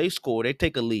field goal. They score. They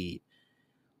take a lead.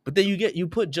 But then you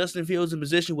put Justin Fields in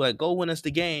position where, like, go win us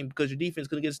the game because your defense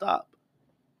gonna get stopped.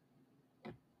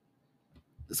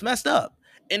 It's messed up,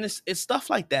 and it's stuff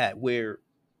like that where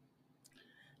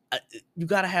you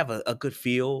got to have a good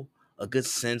feel, a good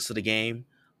sense of the game.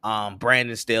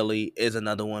 Brandon Staley is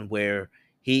another one where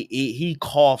he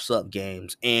coughs up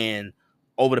games, and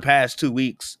over the past 2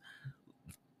 weeks,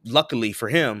 luckily for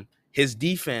him, his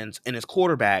defense and his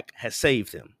quarterback has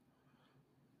saved him.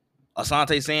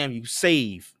 Asante Sam, he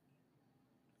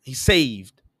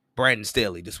saved Brandon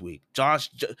Staley this week.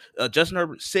 Justin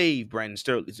Herbert saved Brandon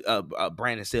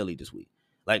Staley this week.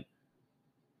 Like,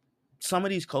 some of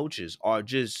these coaches are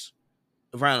just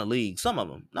around the league. Some of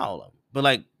them, not all of them, But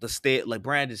like like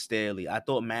Brandon Staley, I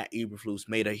thought Matt Eberflus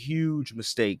made a huge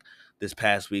mistake this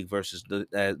past week versus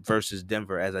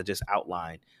Denver, as I just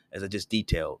outlined, as I just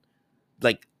detailed.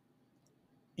 Like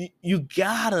you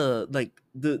gotta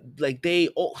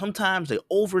sometimes they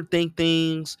overthink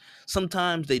things,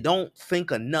 sometimes they don't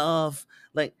think enough.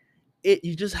 Like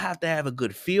you just have to have a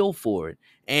good feel for it.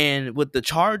 And with the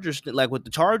Chargers, like with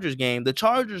the Chargers game, the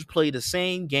Chargers play the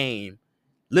same game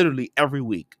literally every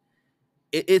week.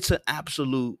 It's an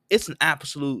absolute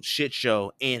shit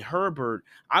show. And Herbert,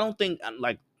 I don't think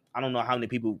like I don't know how many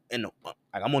people like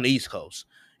I'm on the East Coast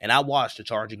and I watch the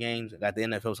Charger games. I got the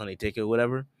NFL Sunday ticket or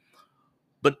whatever.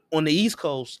 But on the East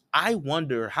Coast, I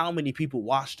wonder how many people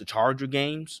watch the Charger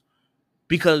games,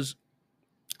 because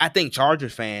I think Charger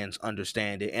fans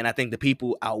understand it, and I think the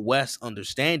people out west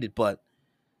understand it. But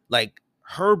like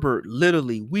Herbert,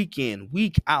 literally week in,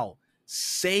 week out,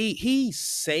 he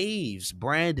saves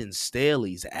Brandon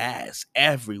Staley's ass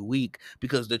every week,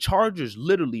 because the Chargers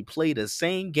literally play the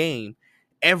same game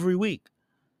every week.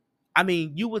 I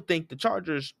mean, you would think the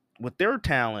Chargers, with their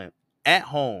talent at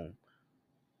home,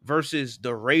 versus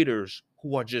the Raiders,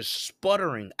 who are just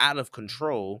sputtering out of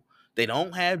control. They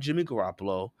don't have Jimmy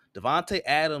Garoppolo. Devontae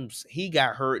Adams, he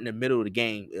got hurt in the middle of the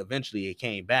game. Eventually, he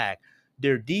came back.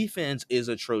 Their defense is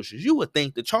atrocious. You would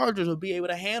think the Chargers would be able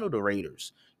to handle the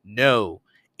Raiders. No,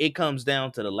 it comes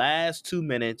down to the last 2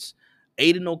 minutes.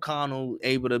 Aiden O'Connell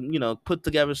able to, put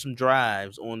together some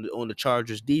drives on the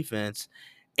Chargers defense,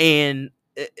 and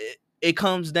it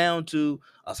comes down to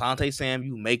Asante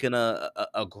Samuel making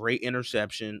a great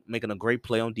interception, making a great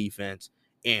play on defense,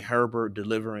 and Herbert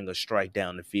delivering a strike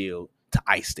down the field to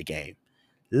ice the game.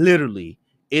 Literally,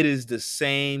 it is the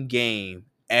same game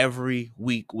every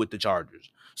week with the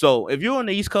Chargers. So if you're on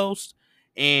the East Coast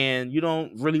and you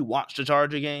don't really watch the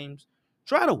Charger games,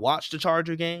 try to watch the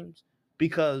Charger games,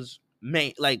 because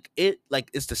man,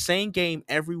 it's the same game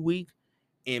every week.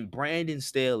 And Brandon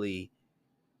Staley,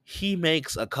 he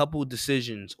makes a couple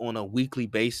decisions on a weekly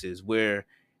basis where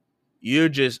you're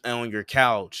just on your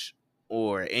couch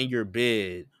or in your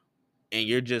bed and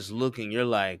you're just looking, you're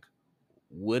like,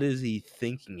 what is he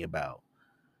thinking about?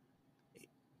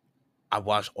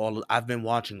 I've been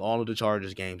watching all of the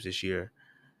Chargers games this year.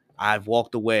 I've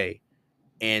walked away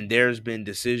and there's been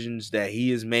decisions that he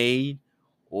has made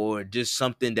or just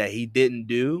something that he didn't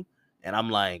do. And I'm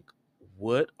like,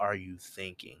 what are you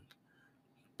thinking?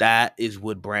 That is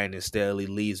what Brandon Staley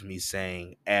leaves me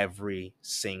saying every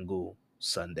single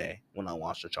Sunday when I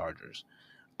watch the Chargers.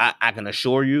 I can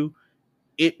assure you,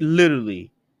 it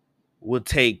literally would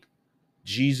take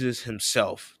Jesus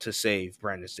himself to save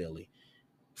Brandon Staley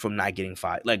from not getting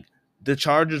fired. Like, the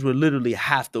Chargers would literally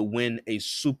have to win a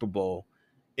Super Bowl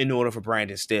in order for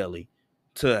Brandon Staley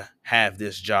to have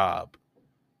this job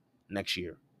next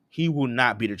year. He will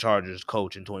not be the Chargers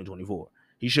coach in 2024.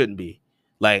 He shouldn't be.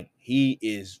 Like, he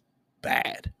is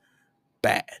bad.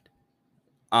 Bad.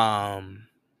 Um,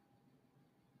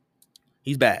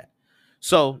 he's bad.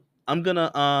 So I'm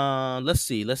gonna let's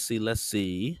see. Let's talk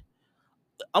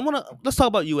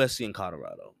about USC and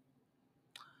Colorado.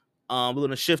 We're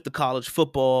gonna shift to college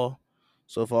football.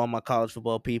 So for all my college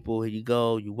football people, here you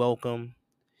go. You're welcome.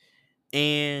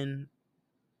 And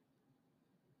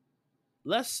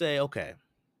let's say, okay,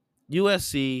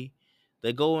 USC,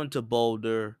 they go into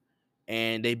Boulder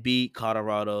and they beat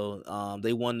Colorado.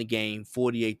 They won the game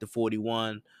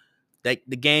 48-41. That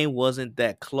the game wasn't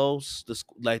that close,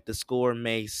 like the score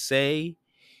may say,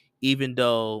 even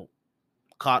though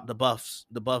caught the Buffs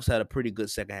had a pretty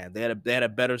good second half. They had a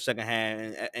better second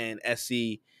half, and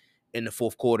SC in the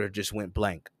fourth quarter just went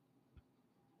blank.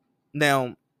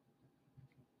 Now,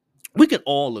 we can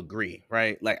all agree,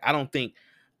 right? Like, I don't think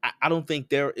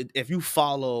there, if you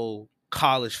follow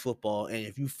college football and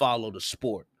if you follow the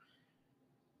sport,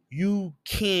 you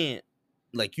can't,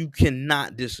 like, you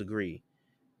cannot disagree.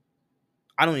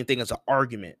 I don't even think it's an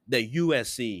argument that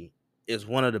USC is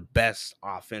one of the best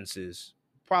offenses,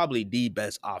 probably the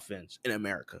best offense in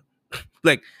America.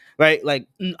 Like, right? Like,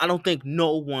 I don't think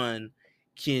no one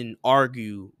can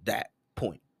argue that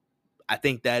point. I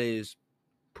think that is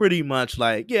pretty much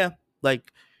like, yeah,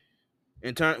 like,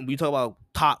 in turn, we talk about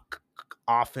top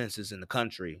offenses in the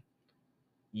country,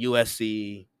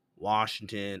 USC,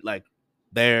 Washington, like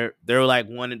they're like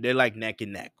they're like neck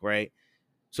and neck, right?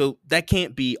 So that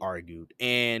can't be argued.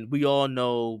 And we all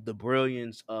know the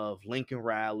brilliance of Lincoln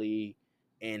Riley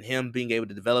and him being able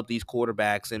to develop these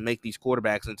quarterbacks and make these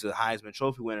quarterbacks into Heisman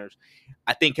Trophy winners.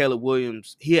 I think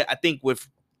with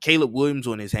Caleb Williams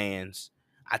on his hands,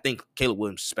 I think Caleb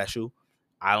Williams is special.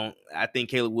 I think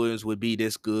Caleb Williams would be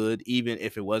this good even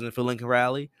if it wasn't for Lincoln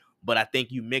Riley. But I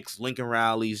think you mix Lincoln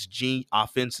Riley's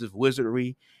offensive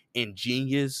wizardry and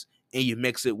genius, and you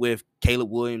mix it with Caleb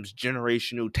Williams'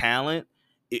 generational talent,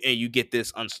 and you get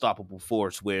this unstoppable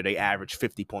force where they average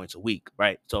 50 points a week,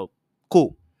 right? So,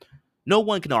 cool. No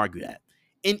one can argue that.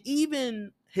 And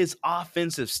even his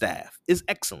offensive staff is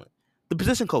excellent. The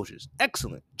position coaches,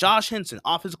 excellent. Josh Henson,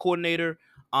 offensive coordinator,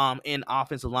 and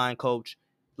offensive line coach,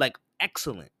 like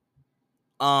excellent.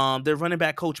 Their running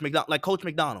back coach McDonald, like Coach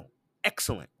McDonald,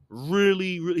 excellent.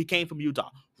 Really, really came from Utah.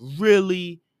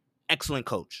 Really excellent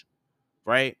coach,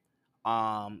 right?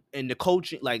 And the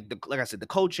coaching, like I said, the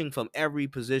coaching from every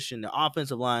position, the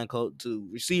offensive line coach to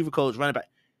receiver coach, running back,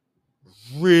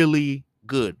 really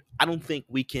good. I don't think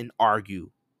we can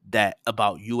argue that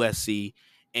about USC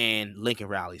and Lincoln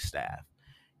Riley staff.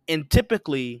 And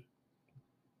typically,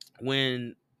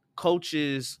 when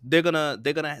coaches they're gonna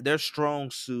their strong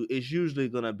suit is usually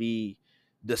gonna be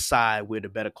decide where the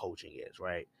better coaching is,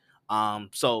 right?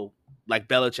 So like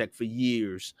Belichick for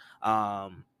years,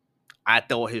 I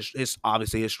thought his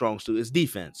obviously his strong suit is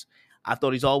defense. I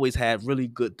thought he's always had really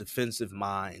good defensive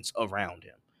minds around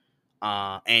him.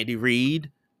 Andy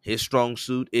Reid, his strong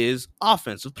suit is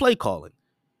offensive play calling.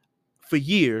 For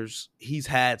years, he's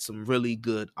had some really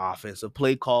good offensive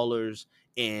play callers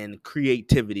and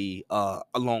creativity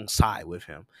alongside with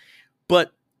him.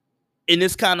 But in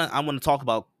this kind of, I want to talk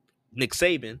about Nick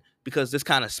Saban because this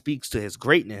kind of speaks to his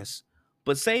greatness.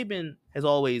 But Saban has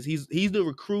always he's the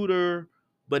recruiter,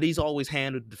 but he's always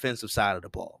handled the defensive side of the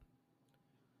ball.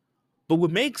 But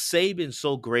what makes Saban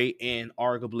so great, and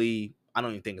arguably, I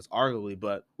don't even think it's arguably,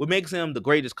 but what makes him the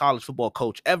greatest college football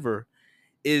coach ever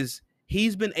is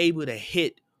he's been able to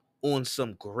hit on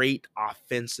some great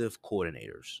offensive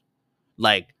coordinators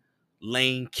like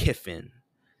Lane Kiffin,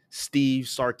 Steve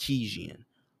Sarkisian.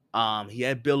 He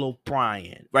had Bill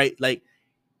O'Brien, right? Like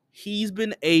he's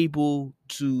been able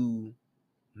to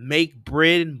make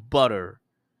bread and butter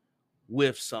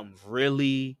with some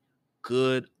really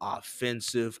good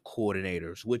offensive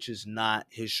coordinators, which is not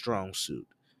his strong suit.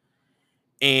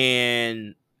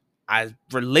 And I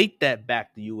relate that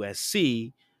back to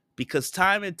USC because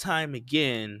time and time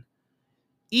again,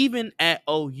 even at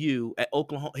OU, at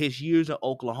Oklahoma, his years at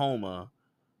Oklahoma,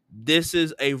 this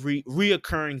is a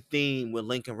reoccurring theme with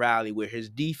Lincoln Riley where his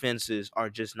defenses are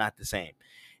just not the same.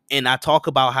 And I talk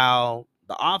about how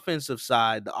the offensive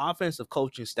side, the offensive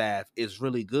coaching staff is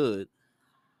really good.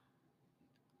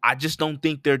 I just don't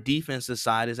think their defensive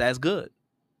side is as good.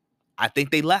 I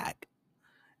think they lack.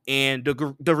 And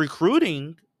the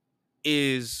recruiting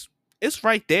is it's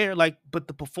right there, like, but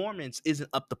the performance isn't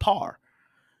up to par.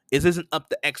 It isn't up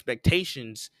to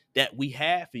expectations that we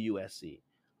have for USC.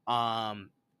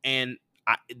 And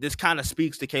this kind of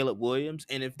speaks to Caleb Williams.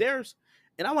 And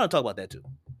and I want to talk about that too.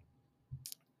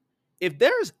 If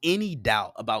there's any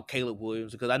doubt about Caleb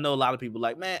Williams, because I know a lot of people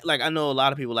like, man, like I know a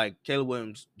lot of people like Caleb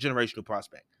Williams, generational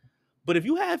prospect. But if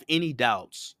you have any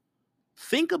doubts,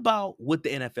 think about what the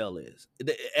NFL is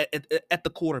at the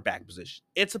quarterback position.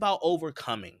 It's about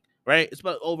overcoming, right? It's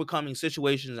about overcoming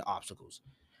situations and obstacles.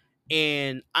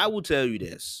 And I will tell you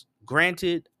this.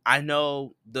 Granted, I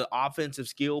know the offensive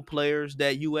skill players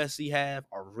that USC have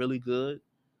are really good,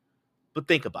 but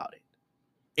think about it.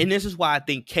 And this is why I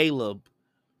think Caleb,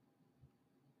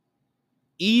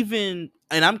 and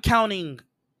I'm counting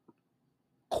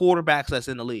quarterbacks that's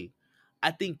in the league, I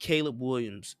think Caleb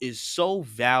Williams is so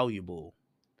valuable.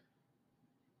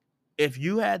 If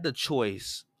you had the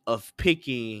choice of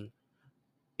picking,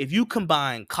 if you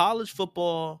combine college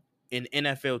football and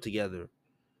NFL together,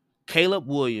 Caleb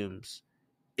Williams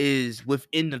is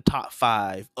within the top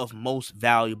 5 of most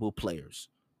valuable players.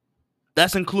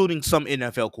 That's including some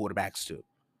NFL quarterbacks too,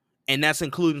 and that's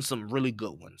including some really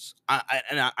good ones.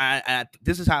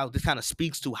 This is how this kind of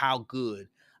speaks to how good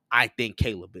I think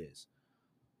Caleb is.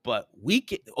 But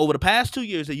over the past 2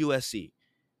 years at USC,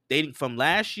 dating from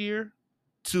last year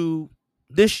to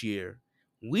this year,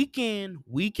 week in,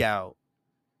 week out,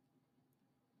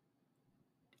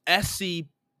 SC.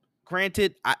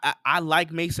 Granted, I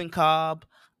like Mason Cobb.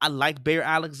 I like Bear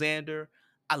Alexander.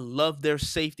 I love their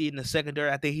safety in the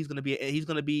secondary. I think he's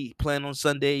gonna be playing on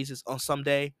Sundays on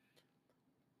Sunday.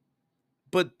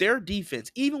 But their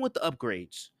defense, even with the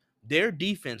upgrades, their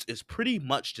defense is pretty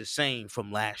much the same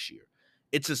from last year.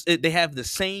 They have the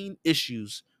same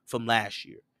issues from last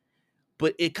year.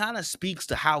 But it kind of speaks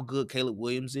to how good Caleb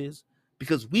Williams is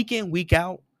because week in, week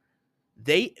out,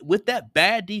 they with that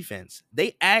bad defense,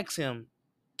 they ask him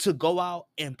to go out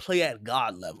and play at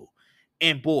God level.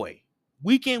 And boy,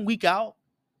 week in, week out,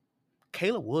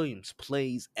 Caleb Williams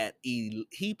plays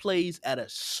he plays at a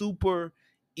super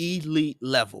elite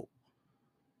level.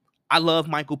 I love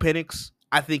Michael Penix.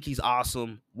 I think he's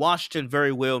awesome. Washington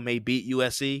very well may beat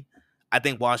USC. I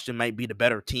think Washington might be the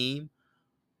better team.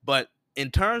 But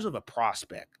in terms of a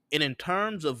prospect and in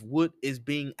terms of what is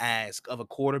being asked of a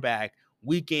quarterback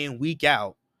week in, week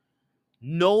out,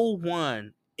 no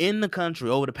one in the country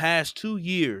over the past 2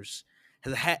 years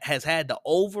has had to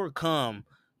overcome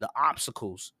the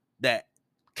obstacles that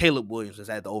Caleb Williams has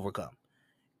had to overcome.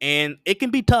 And it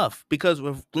can be tough because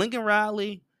with Lincoln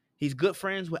Riley, he's good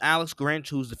friends with Alex Grinch,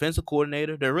 who's defensive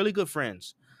coordinator. They're really good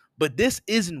friends. But this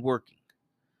isn't working.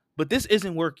 But this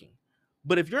isn't working.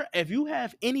 But if you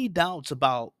have any doubts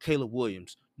about Caleb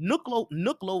Williams, look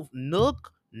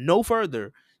no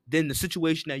further than the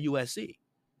situation at USC.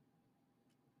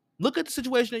 Look at the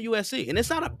situation at USC, and it's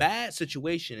not a bad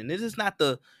situation. And this is not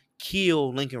the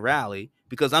kill Lincoln Riley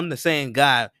because I'm the same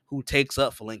guy who takes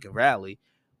up for Lincoln Riley,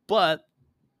 but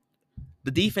the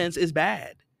defense is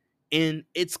bad, and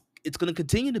it's going to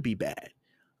continue to be bad.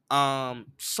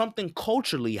 Something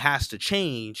culturally has to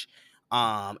change,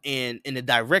 in the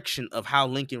direction of how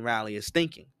Lincoln Riley is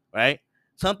thinking. Right,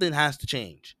 something has to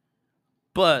change.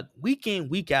 But week in,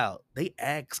 week out, they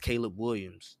ask Caleb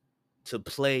Williams to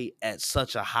play at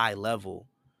such a high level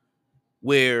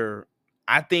where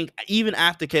I think even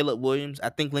after Caleb Williams, I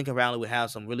think Lincoln Riley would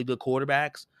have some really good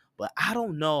quarterbacks. But I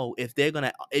don't know if they're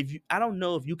gonna I don't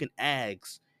know if you can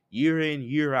ask year in,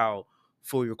 year out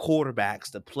for your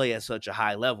quarterbacks to play at such a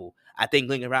high level. I think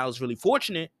Lincoln Riley's really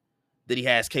fortunate that he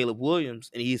has Caleb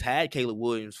Williams, and he's had Caleb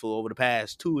Williams for over the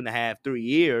past 2.5, 3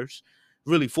 years.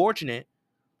 Really fortunate.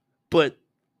 But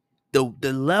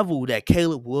the level that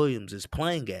Caleb Williams is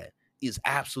playing at is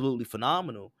absolutely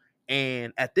phenomenal.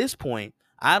 And at this point,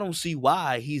 I don't see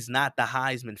why he's not the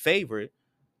Heisman favorite.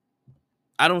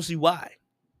 I don't see why.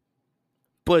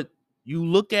 But you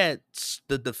look at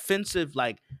the defensive,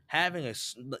 like having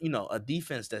a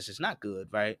defense that's just not good,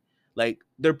 right? Like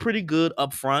they're pretty good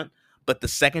up front, but the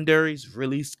secondary is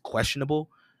really questionable,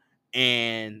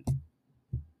 and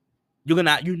you're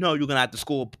gonna have to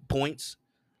score points.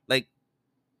 Like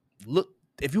look,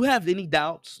 if you have any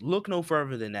doubts, look no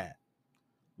further than that.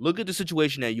 Look at the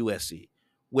situation at USC,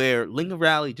 where Lincoln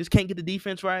Riley just can't get the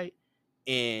defense right,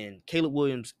 and Caleb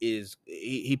Williams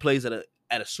he plays at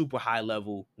a super high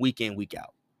level week in, week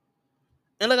out.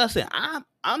 And like I said,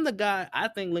 I'm the guy. I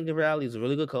think Lincoln Riley is a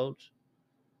really good coach.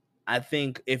 I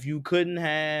think if you couldn't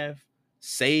have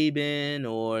Saban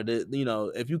or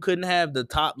if you couldn't have the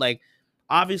top, like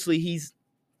obviously he's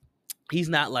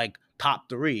not like top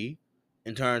three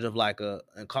in terms of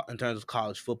in terms of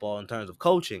college football, in terms of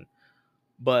coaching,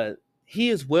 but he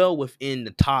is well within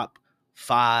the top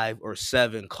 5 or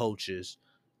 7 coaches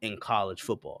in college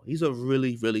football. He's a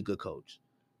really, really good coach.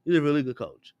 He's a really good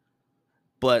coach.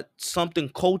 But something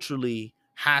culturally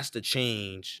has to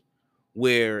change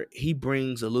where he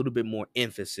brings a little bit more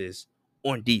emphasis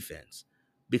on defense.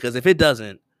 Because if it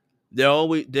doesn't,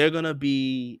 they're gonna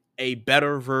be a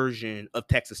better version of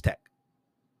Texas Tech.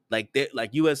 Like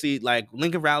USC, like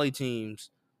Lincoln Riley teams,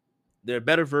 they're a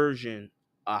better version,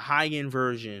 a high-end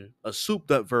version, a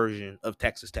souped-up version of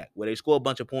Texas Tech, where they score a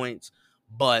bunch of points,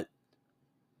 but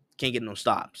can't get no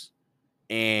stops.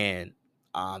 And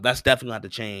that's definitely going to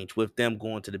have to change with them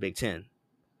going to the Big Ten.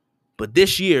 But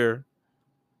this year,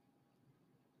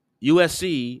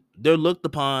 USC, they're looked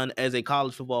upon as a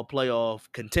college football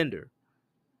playoff contender.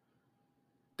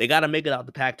 They got to make it out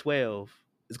the Pac-12.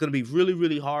 It's going to be really,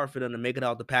 really hard for them to make it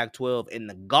out the Pac-12 in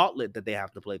the gauntlet that they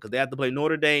have to play, because they have to play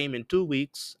Notre Dame in 2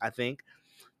 weeks, I think.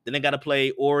 Then they got to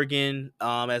play Oregon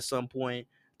at some point.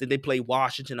 Then they play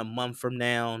Washington a month from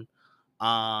now.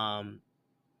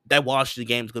 That Washington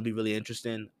game is going to be really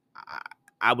interesting.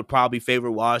 I would probably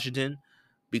favor Washington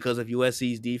because of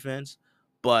USC's defense,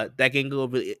 but that can go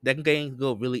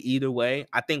really either way.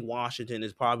 I think Washington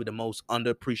is probably the most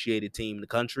underappreciated team in the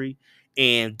country,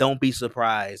 and don't be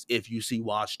surprised if you see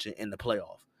Washington in the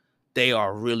playoff. They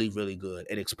are really, really good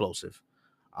and explosive.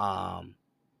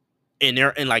 And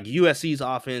they're in like USC's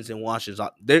offense and Washington's,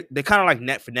 they're kind of like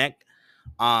neck for neck.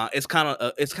 It's kind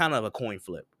of a coin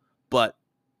flip, but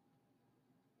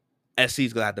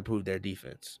SC's gonna have to prove their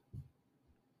defense.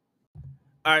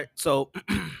 All right, so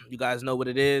you guys know what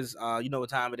it is. You know what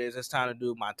time it is. It's time to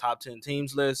do my top 10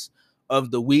 teams list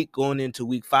of the week going into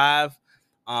week 5.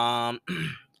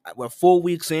 We're 4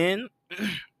 weeks in.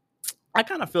 I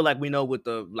kind of feel like we know what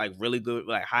the like really good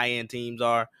like high end teams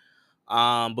are.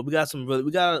 But we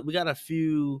got a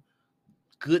few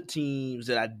good teams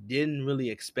that I didn't really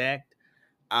expect.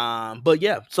 But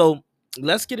yeah, so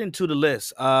let's get into the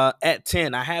list. At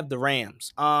 10, I have the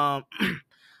Rams. I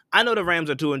know the Rams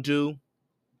are 2-2.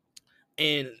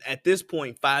 And at this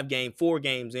point, 4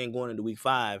 games in going into week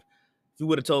 5, you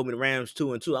would have told me the Rams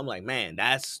 2-2, I'm like, man,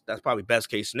 that's probably best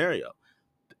case scenario.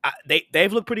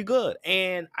 They've looked pretty good,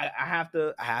 and I have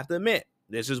to admit,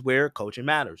 this is where coaching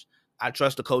matters. I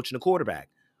trust the coach and the quarterback.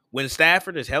 When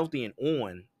Stafford is healthy and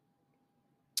on,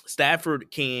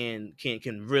 Stafford can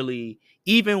really,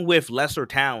 even with lesser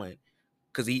talent,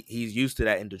 because he's used to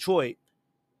that in Detroit,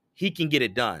 he can get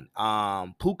it done.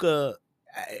 Puka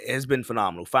has been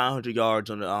phenomenal. 500 yards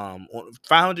on the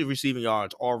 500 receiving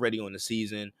yards already on the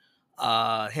season.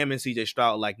 Him and CJ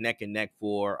Stroud like neck and neck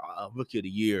for rookie of the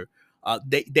year.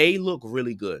 They look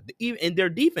really good. Even in their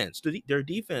defense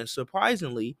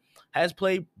surprisingly has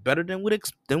played better than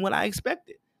what I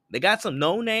expected. They got some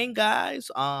no name guys.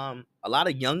 A lot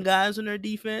of young guys in their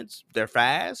defense. They're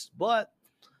fast, but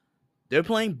they're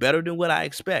playing better than what I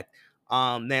expect.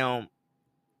 Now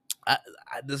I,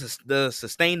 the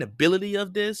sustainability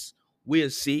of this, we'll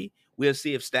see. We'll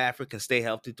see if Stafford can stay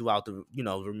healthy throughout the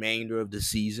remainder of the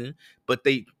season. But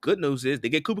the good news is they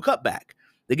get Cooper Kupp back.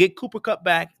 They get Cooper Kupp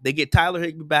back. They get Tyler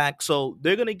Higbee back. So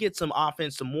they're gonna get some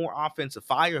more offensive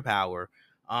firepower.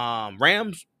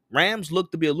 Rams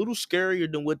look to be a little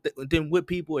scarier than what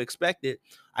people expected.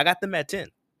 I got them at 10.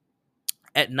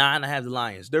 At 9, I have the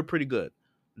Lions. They're pretty good.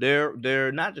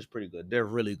 They're not just pretty good. They're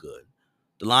really good.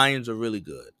 The Lions are really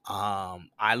good.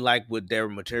 I like what they're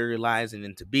materializing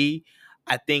into be.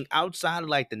 I think outside of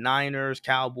like the Niners,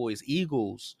 Cowboys,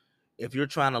 Eagles, if you're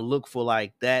trying to look for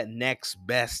like that next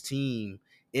best team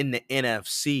in the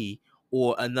NFC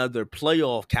or another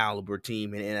playoff caliber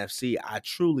team in the NFC, I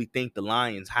truly think the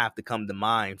Lions have to come to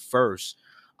mind first.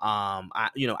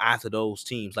 After those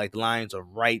teams, like the Lions are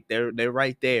right there, they're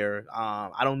right there.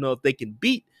 I don't know if they can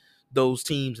beat those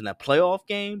teams in a playoff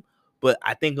game, but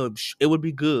I think it would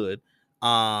be good.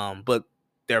 But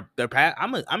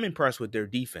I'm impressed with their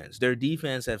defense. Their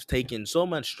defense has taken so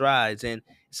much strides, and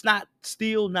it's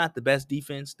still not the best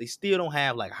defense. They still don't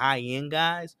have like high end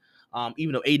guys.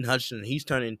 Even though Aiden Hutchinson, he's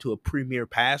turned into a premier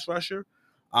pass rusher.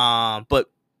 But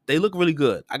they look really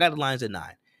good. I got the Lions at 9.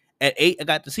 At 8, I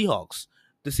got the Seahawks.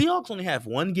 The Seahawks only have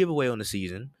one giveaway on the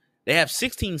season. They have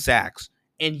 16 sacks,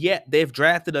 and yet they've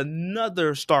drafted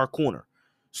another star corner.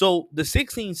 So the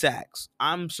 16 sacks,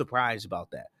 I'm surprised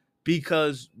about that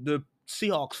because the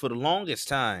Seahawks, for the longest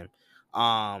time,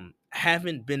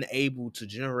 haven't been able to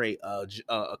generate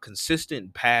a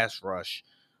consistent pass rush.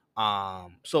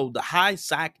 So the high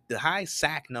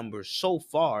sack numbers so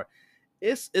far,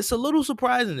 it's a little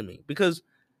surprising to me because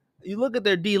you look at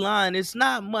their D line, it's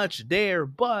not much there,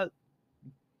 but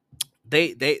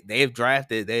they've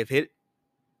hit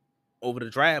over the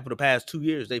draft for the past 2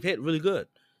 years. They've hit really good.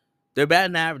 They're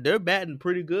batting average. They're batting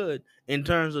pretty good in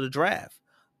terms of the draft.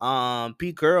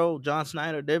 Pete Carroll, John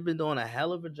Snyder, they've been doing a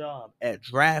hell of a job at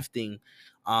drafting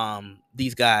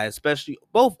these guys, especially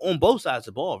on both sides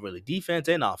of the ball, really, defense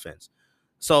and offense.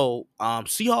 So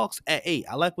Seahawks at 8.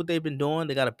 I like what they've been doing.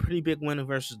 They got a pretty big win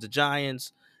versus the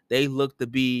Giants. They look to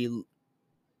be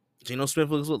Geno Smith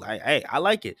looks like, hey, I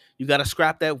like it. You got to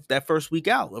scrap that first week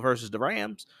out versus the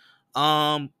Rams.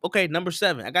 Okay, number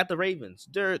 7, I got the Ravens.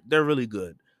 They're really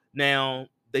good. Now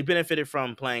they benefited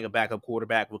from playing a backup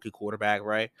quarterback, rookie quarterback,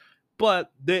 right?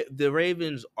 But the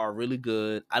Ravens are really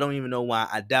good. I don't even know why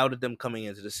I doubted them coming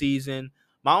into the season.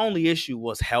 My only issue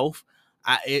was health.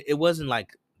 It wasn't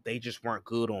like they just weren't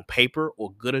good on paper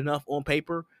or good enough on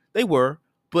paper. They were,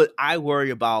 but I worry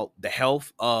about the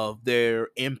health of their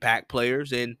impact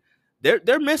players, and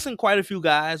they're missing quite a few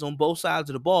guys on both sides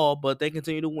of the ball, but they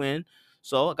continue to win.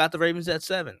 So I got the Ravens at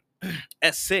 7.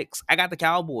 At 6, I got the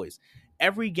Cowboys.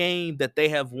 Every game that they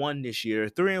have won this year,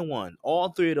 3-1. All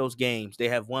 3 of those games they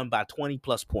have won by 20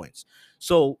 plus points.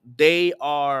 So they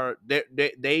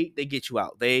get you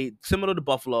out. They similar to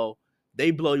Buffalo.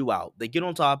 They blow you out. They get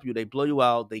on top of you. They blow you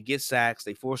out. They get sacks.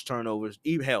 They force turnovers.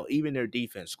 Even their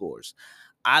defense scores.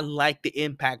 I like the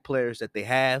impact players that they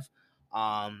have.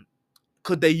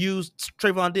 Could they use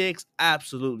Trayvon Diggs?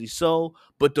 Absolutely so.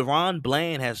 But Deron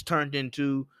Bland has turned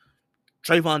into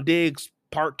Trayvon Diggs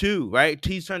part 2, right?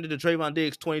 He's turned into Trayvon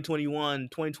Diggs 2021,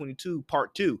 2022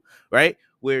 part 2, right?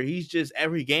 Where he's just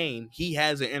every game he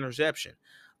has an interception.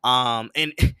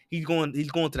 And he's going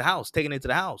to the house, taking it to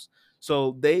the house.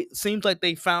 So they seems like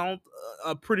they found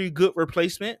a pretty good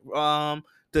replacement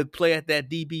to play at that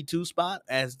DB2 spot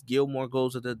as Gilmore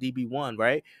goes to the DB1,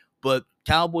 right? But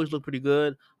Cowboys look pretty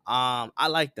good. I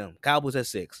like them. Cowboys at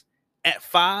 6. At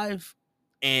 5,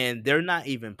 and they're not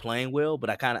even playing well,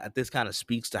 but this kind of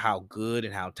speaks to how good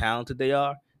and how talented they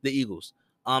are. The Eagles.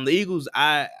 The Eagles,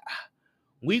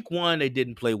 week 1 they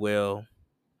didn't play well.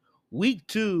 Week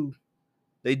 2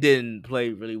 they didn't play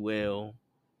really well.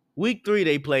 Week 3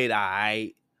 they played all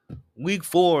right. Week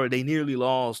 4 they nearly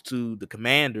lost to the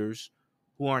Commanders.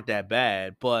 who aren't that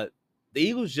bad, but the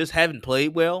Eagles just haven't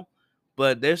played well.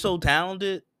 But they're so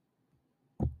talented,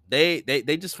 they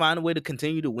just find a way to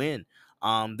continue to win.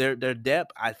 Their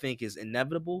depth, I think, is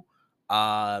inevitable.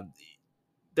 Uh,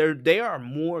 they are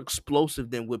more explosive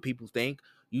than what people think.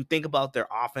 You think about their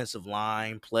offensive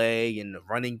line play and the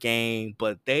running game,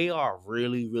 but they are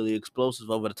really, really explosive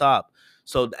over the top.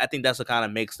 So I think that's what kind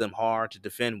of makes them hard to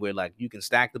defend. Where like you can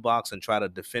stack the box and try to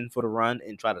defend for the run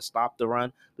and try to stop the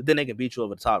run, but then they can beat you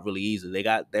over the top really easily.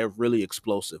 They're really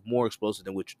explosive, more explosive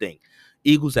than what you think.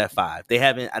 Eagles at 5. They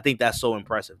haven't. I think that's so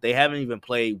impressive. They haven't even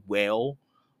played well,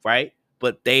 right?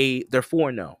 But they're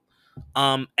 4-0.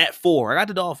 At 4, I got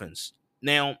the Dolphins.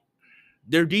 Now,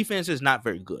 their defense is not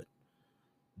very good.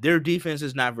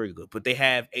 But they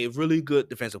have a really good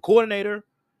defensive coordinator.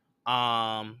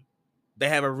 Um, they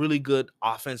have a really good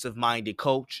offensive minded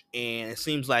coach, and it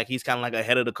seems like he's kind of like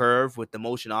ahead of the curve with the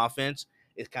motion offense.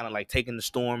 It's kind of like taking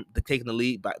the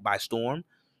lead by storm.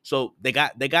 So they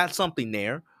got something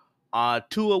there.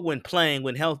 Tua,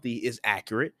 when healthy, is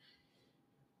accurate.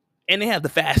 And they have the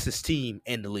fastest team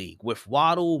in the league with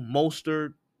Waddle,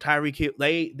 Mostert, Tyreek Hill.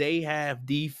 They have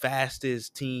the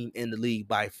fastest team in the league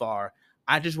by far.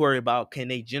 I just worry about can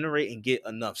they generate and get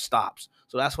enough stops.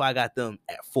 So that's why I got them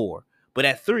at 4. But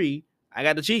at 3, I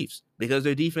got the Chiefs because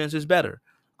their defense is better.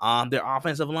 Their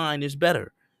offensive line is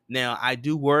better. Now I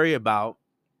do worry about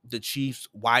the Chiefs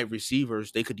wide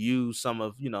receivers. They could use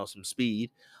some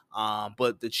speed.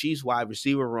 But the Chiefs wide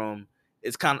receiver room,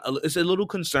 it's a little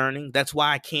concerning. That's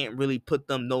why I can't really put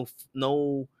them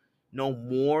no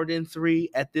more than 3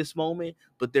 at this moment.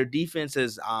 But their defense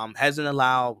hasn't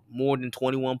allowed more than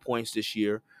 21 points this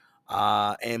year.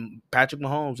 And Patrick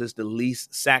Mahomes is the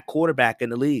least sacked quarterback in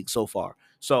the league so far.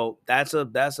 So that's a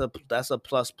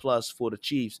plus for the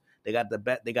Chiefs. They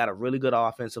got a really good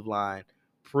offensive line,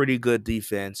 pretty good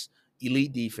defense,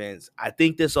 elite defense. I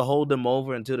think this will hold them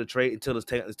over until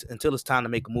it's time to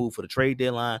make a move for the trade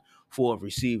deadline for a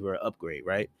receiver upgrade,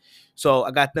 right? So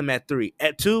I got them at 3.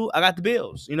 At 2, I got the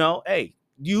Bills. Hey,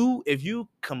 if you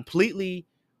completely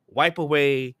wipe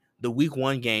away the week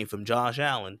 1 game from Josh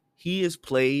Allen, he has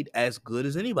played as good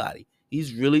as anybody.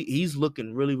 He's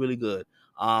looking really, really good.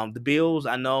 The Bills,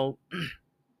 I know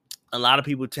a lot of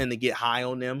people tend to get high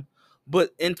on them,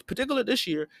 but in particular this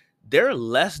year, they're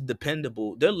less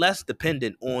dependable. They're less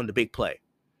dependent on the big play.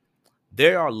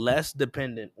 They are less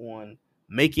dependent on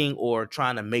making or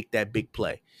trying to make that big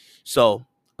play. So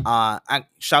I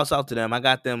shouts out to them. I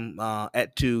got them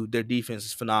at 2. Their defense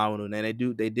is phenomenal.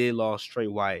 And they did lost Trey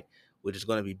White, which is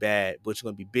gonna be bad, which is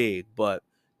gonna be big, but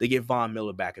they get Von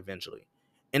Miller back eventually.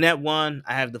 And at 1,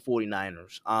 I have the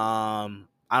 49ers. I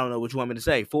don't know what you want me to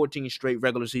say. 14 straight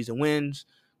regular season wins.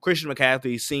 Christian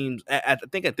McCaffrey seems I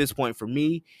think at this point for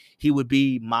me, he'll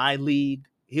be my league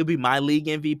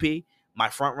MVP, my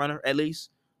front runner at least.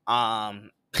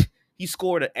 Um, he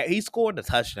scored a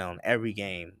touchdown every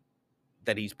game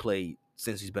that he's played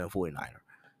since he's been a 49er.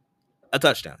 A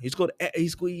touchdown.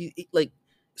 Like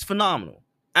it's phenomenal.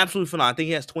 Absolutely phenomenal. I think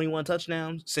he has 21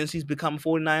 touchdowns since he's become a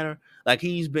 49er. Like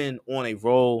he's been on a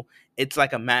roll. It's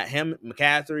like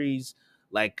McCaffrey's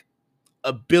like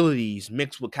abilities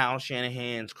mixed with Kyle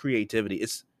Shanahan's creativity.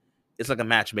 It's like a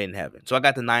match made in heaven. So I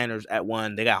got the Niners at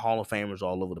 1. They got Hall of Famers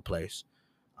all over the place.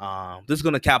 This is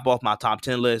going to cap off my top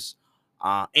 10 list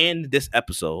and this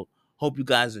episode. Hope you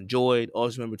guys enjoyed.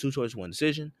 Always remember 2 choices, 1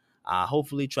 decision.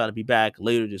 Hopefully try to be back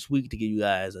later this week to give you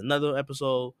guys another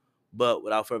episode. But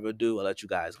without further ado, I'll let you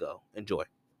guys go. Enjoy.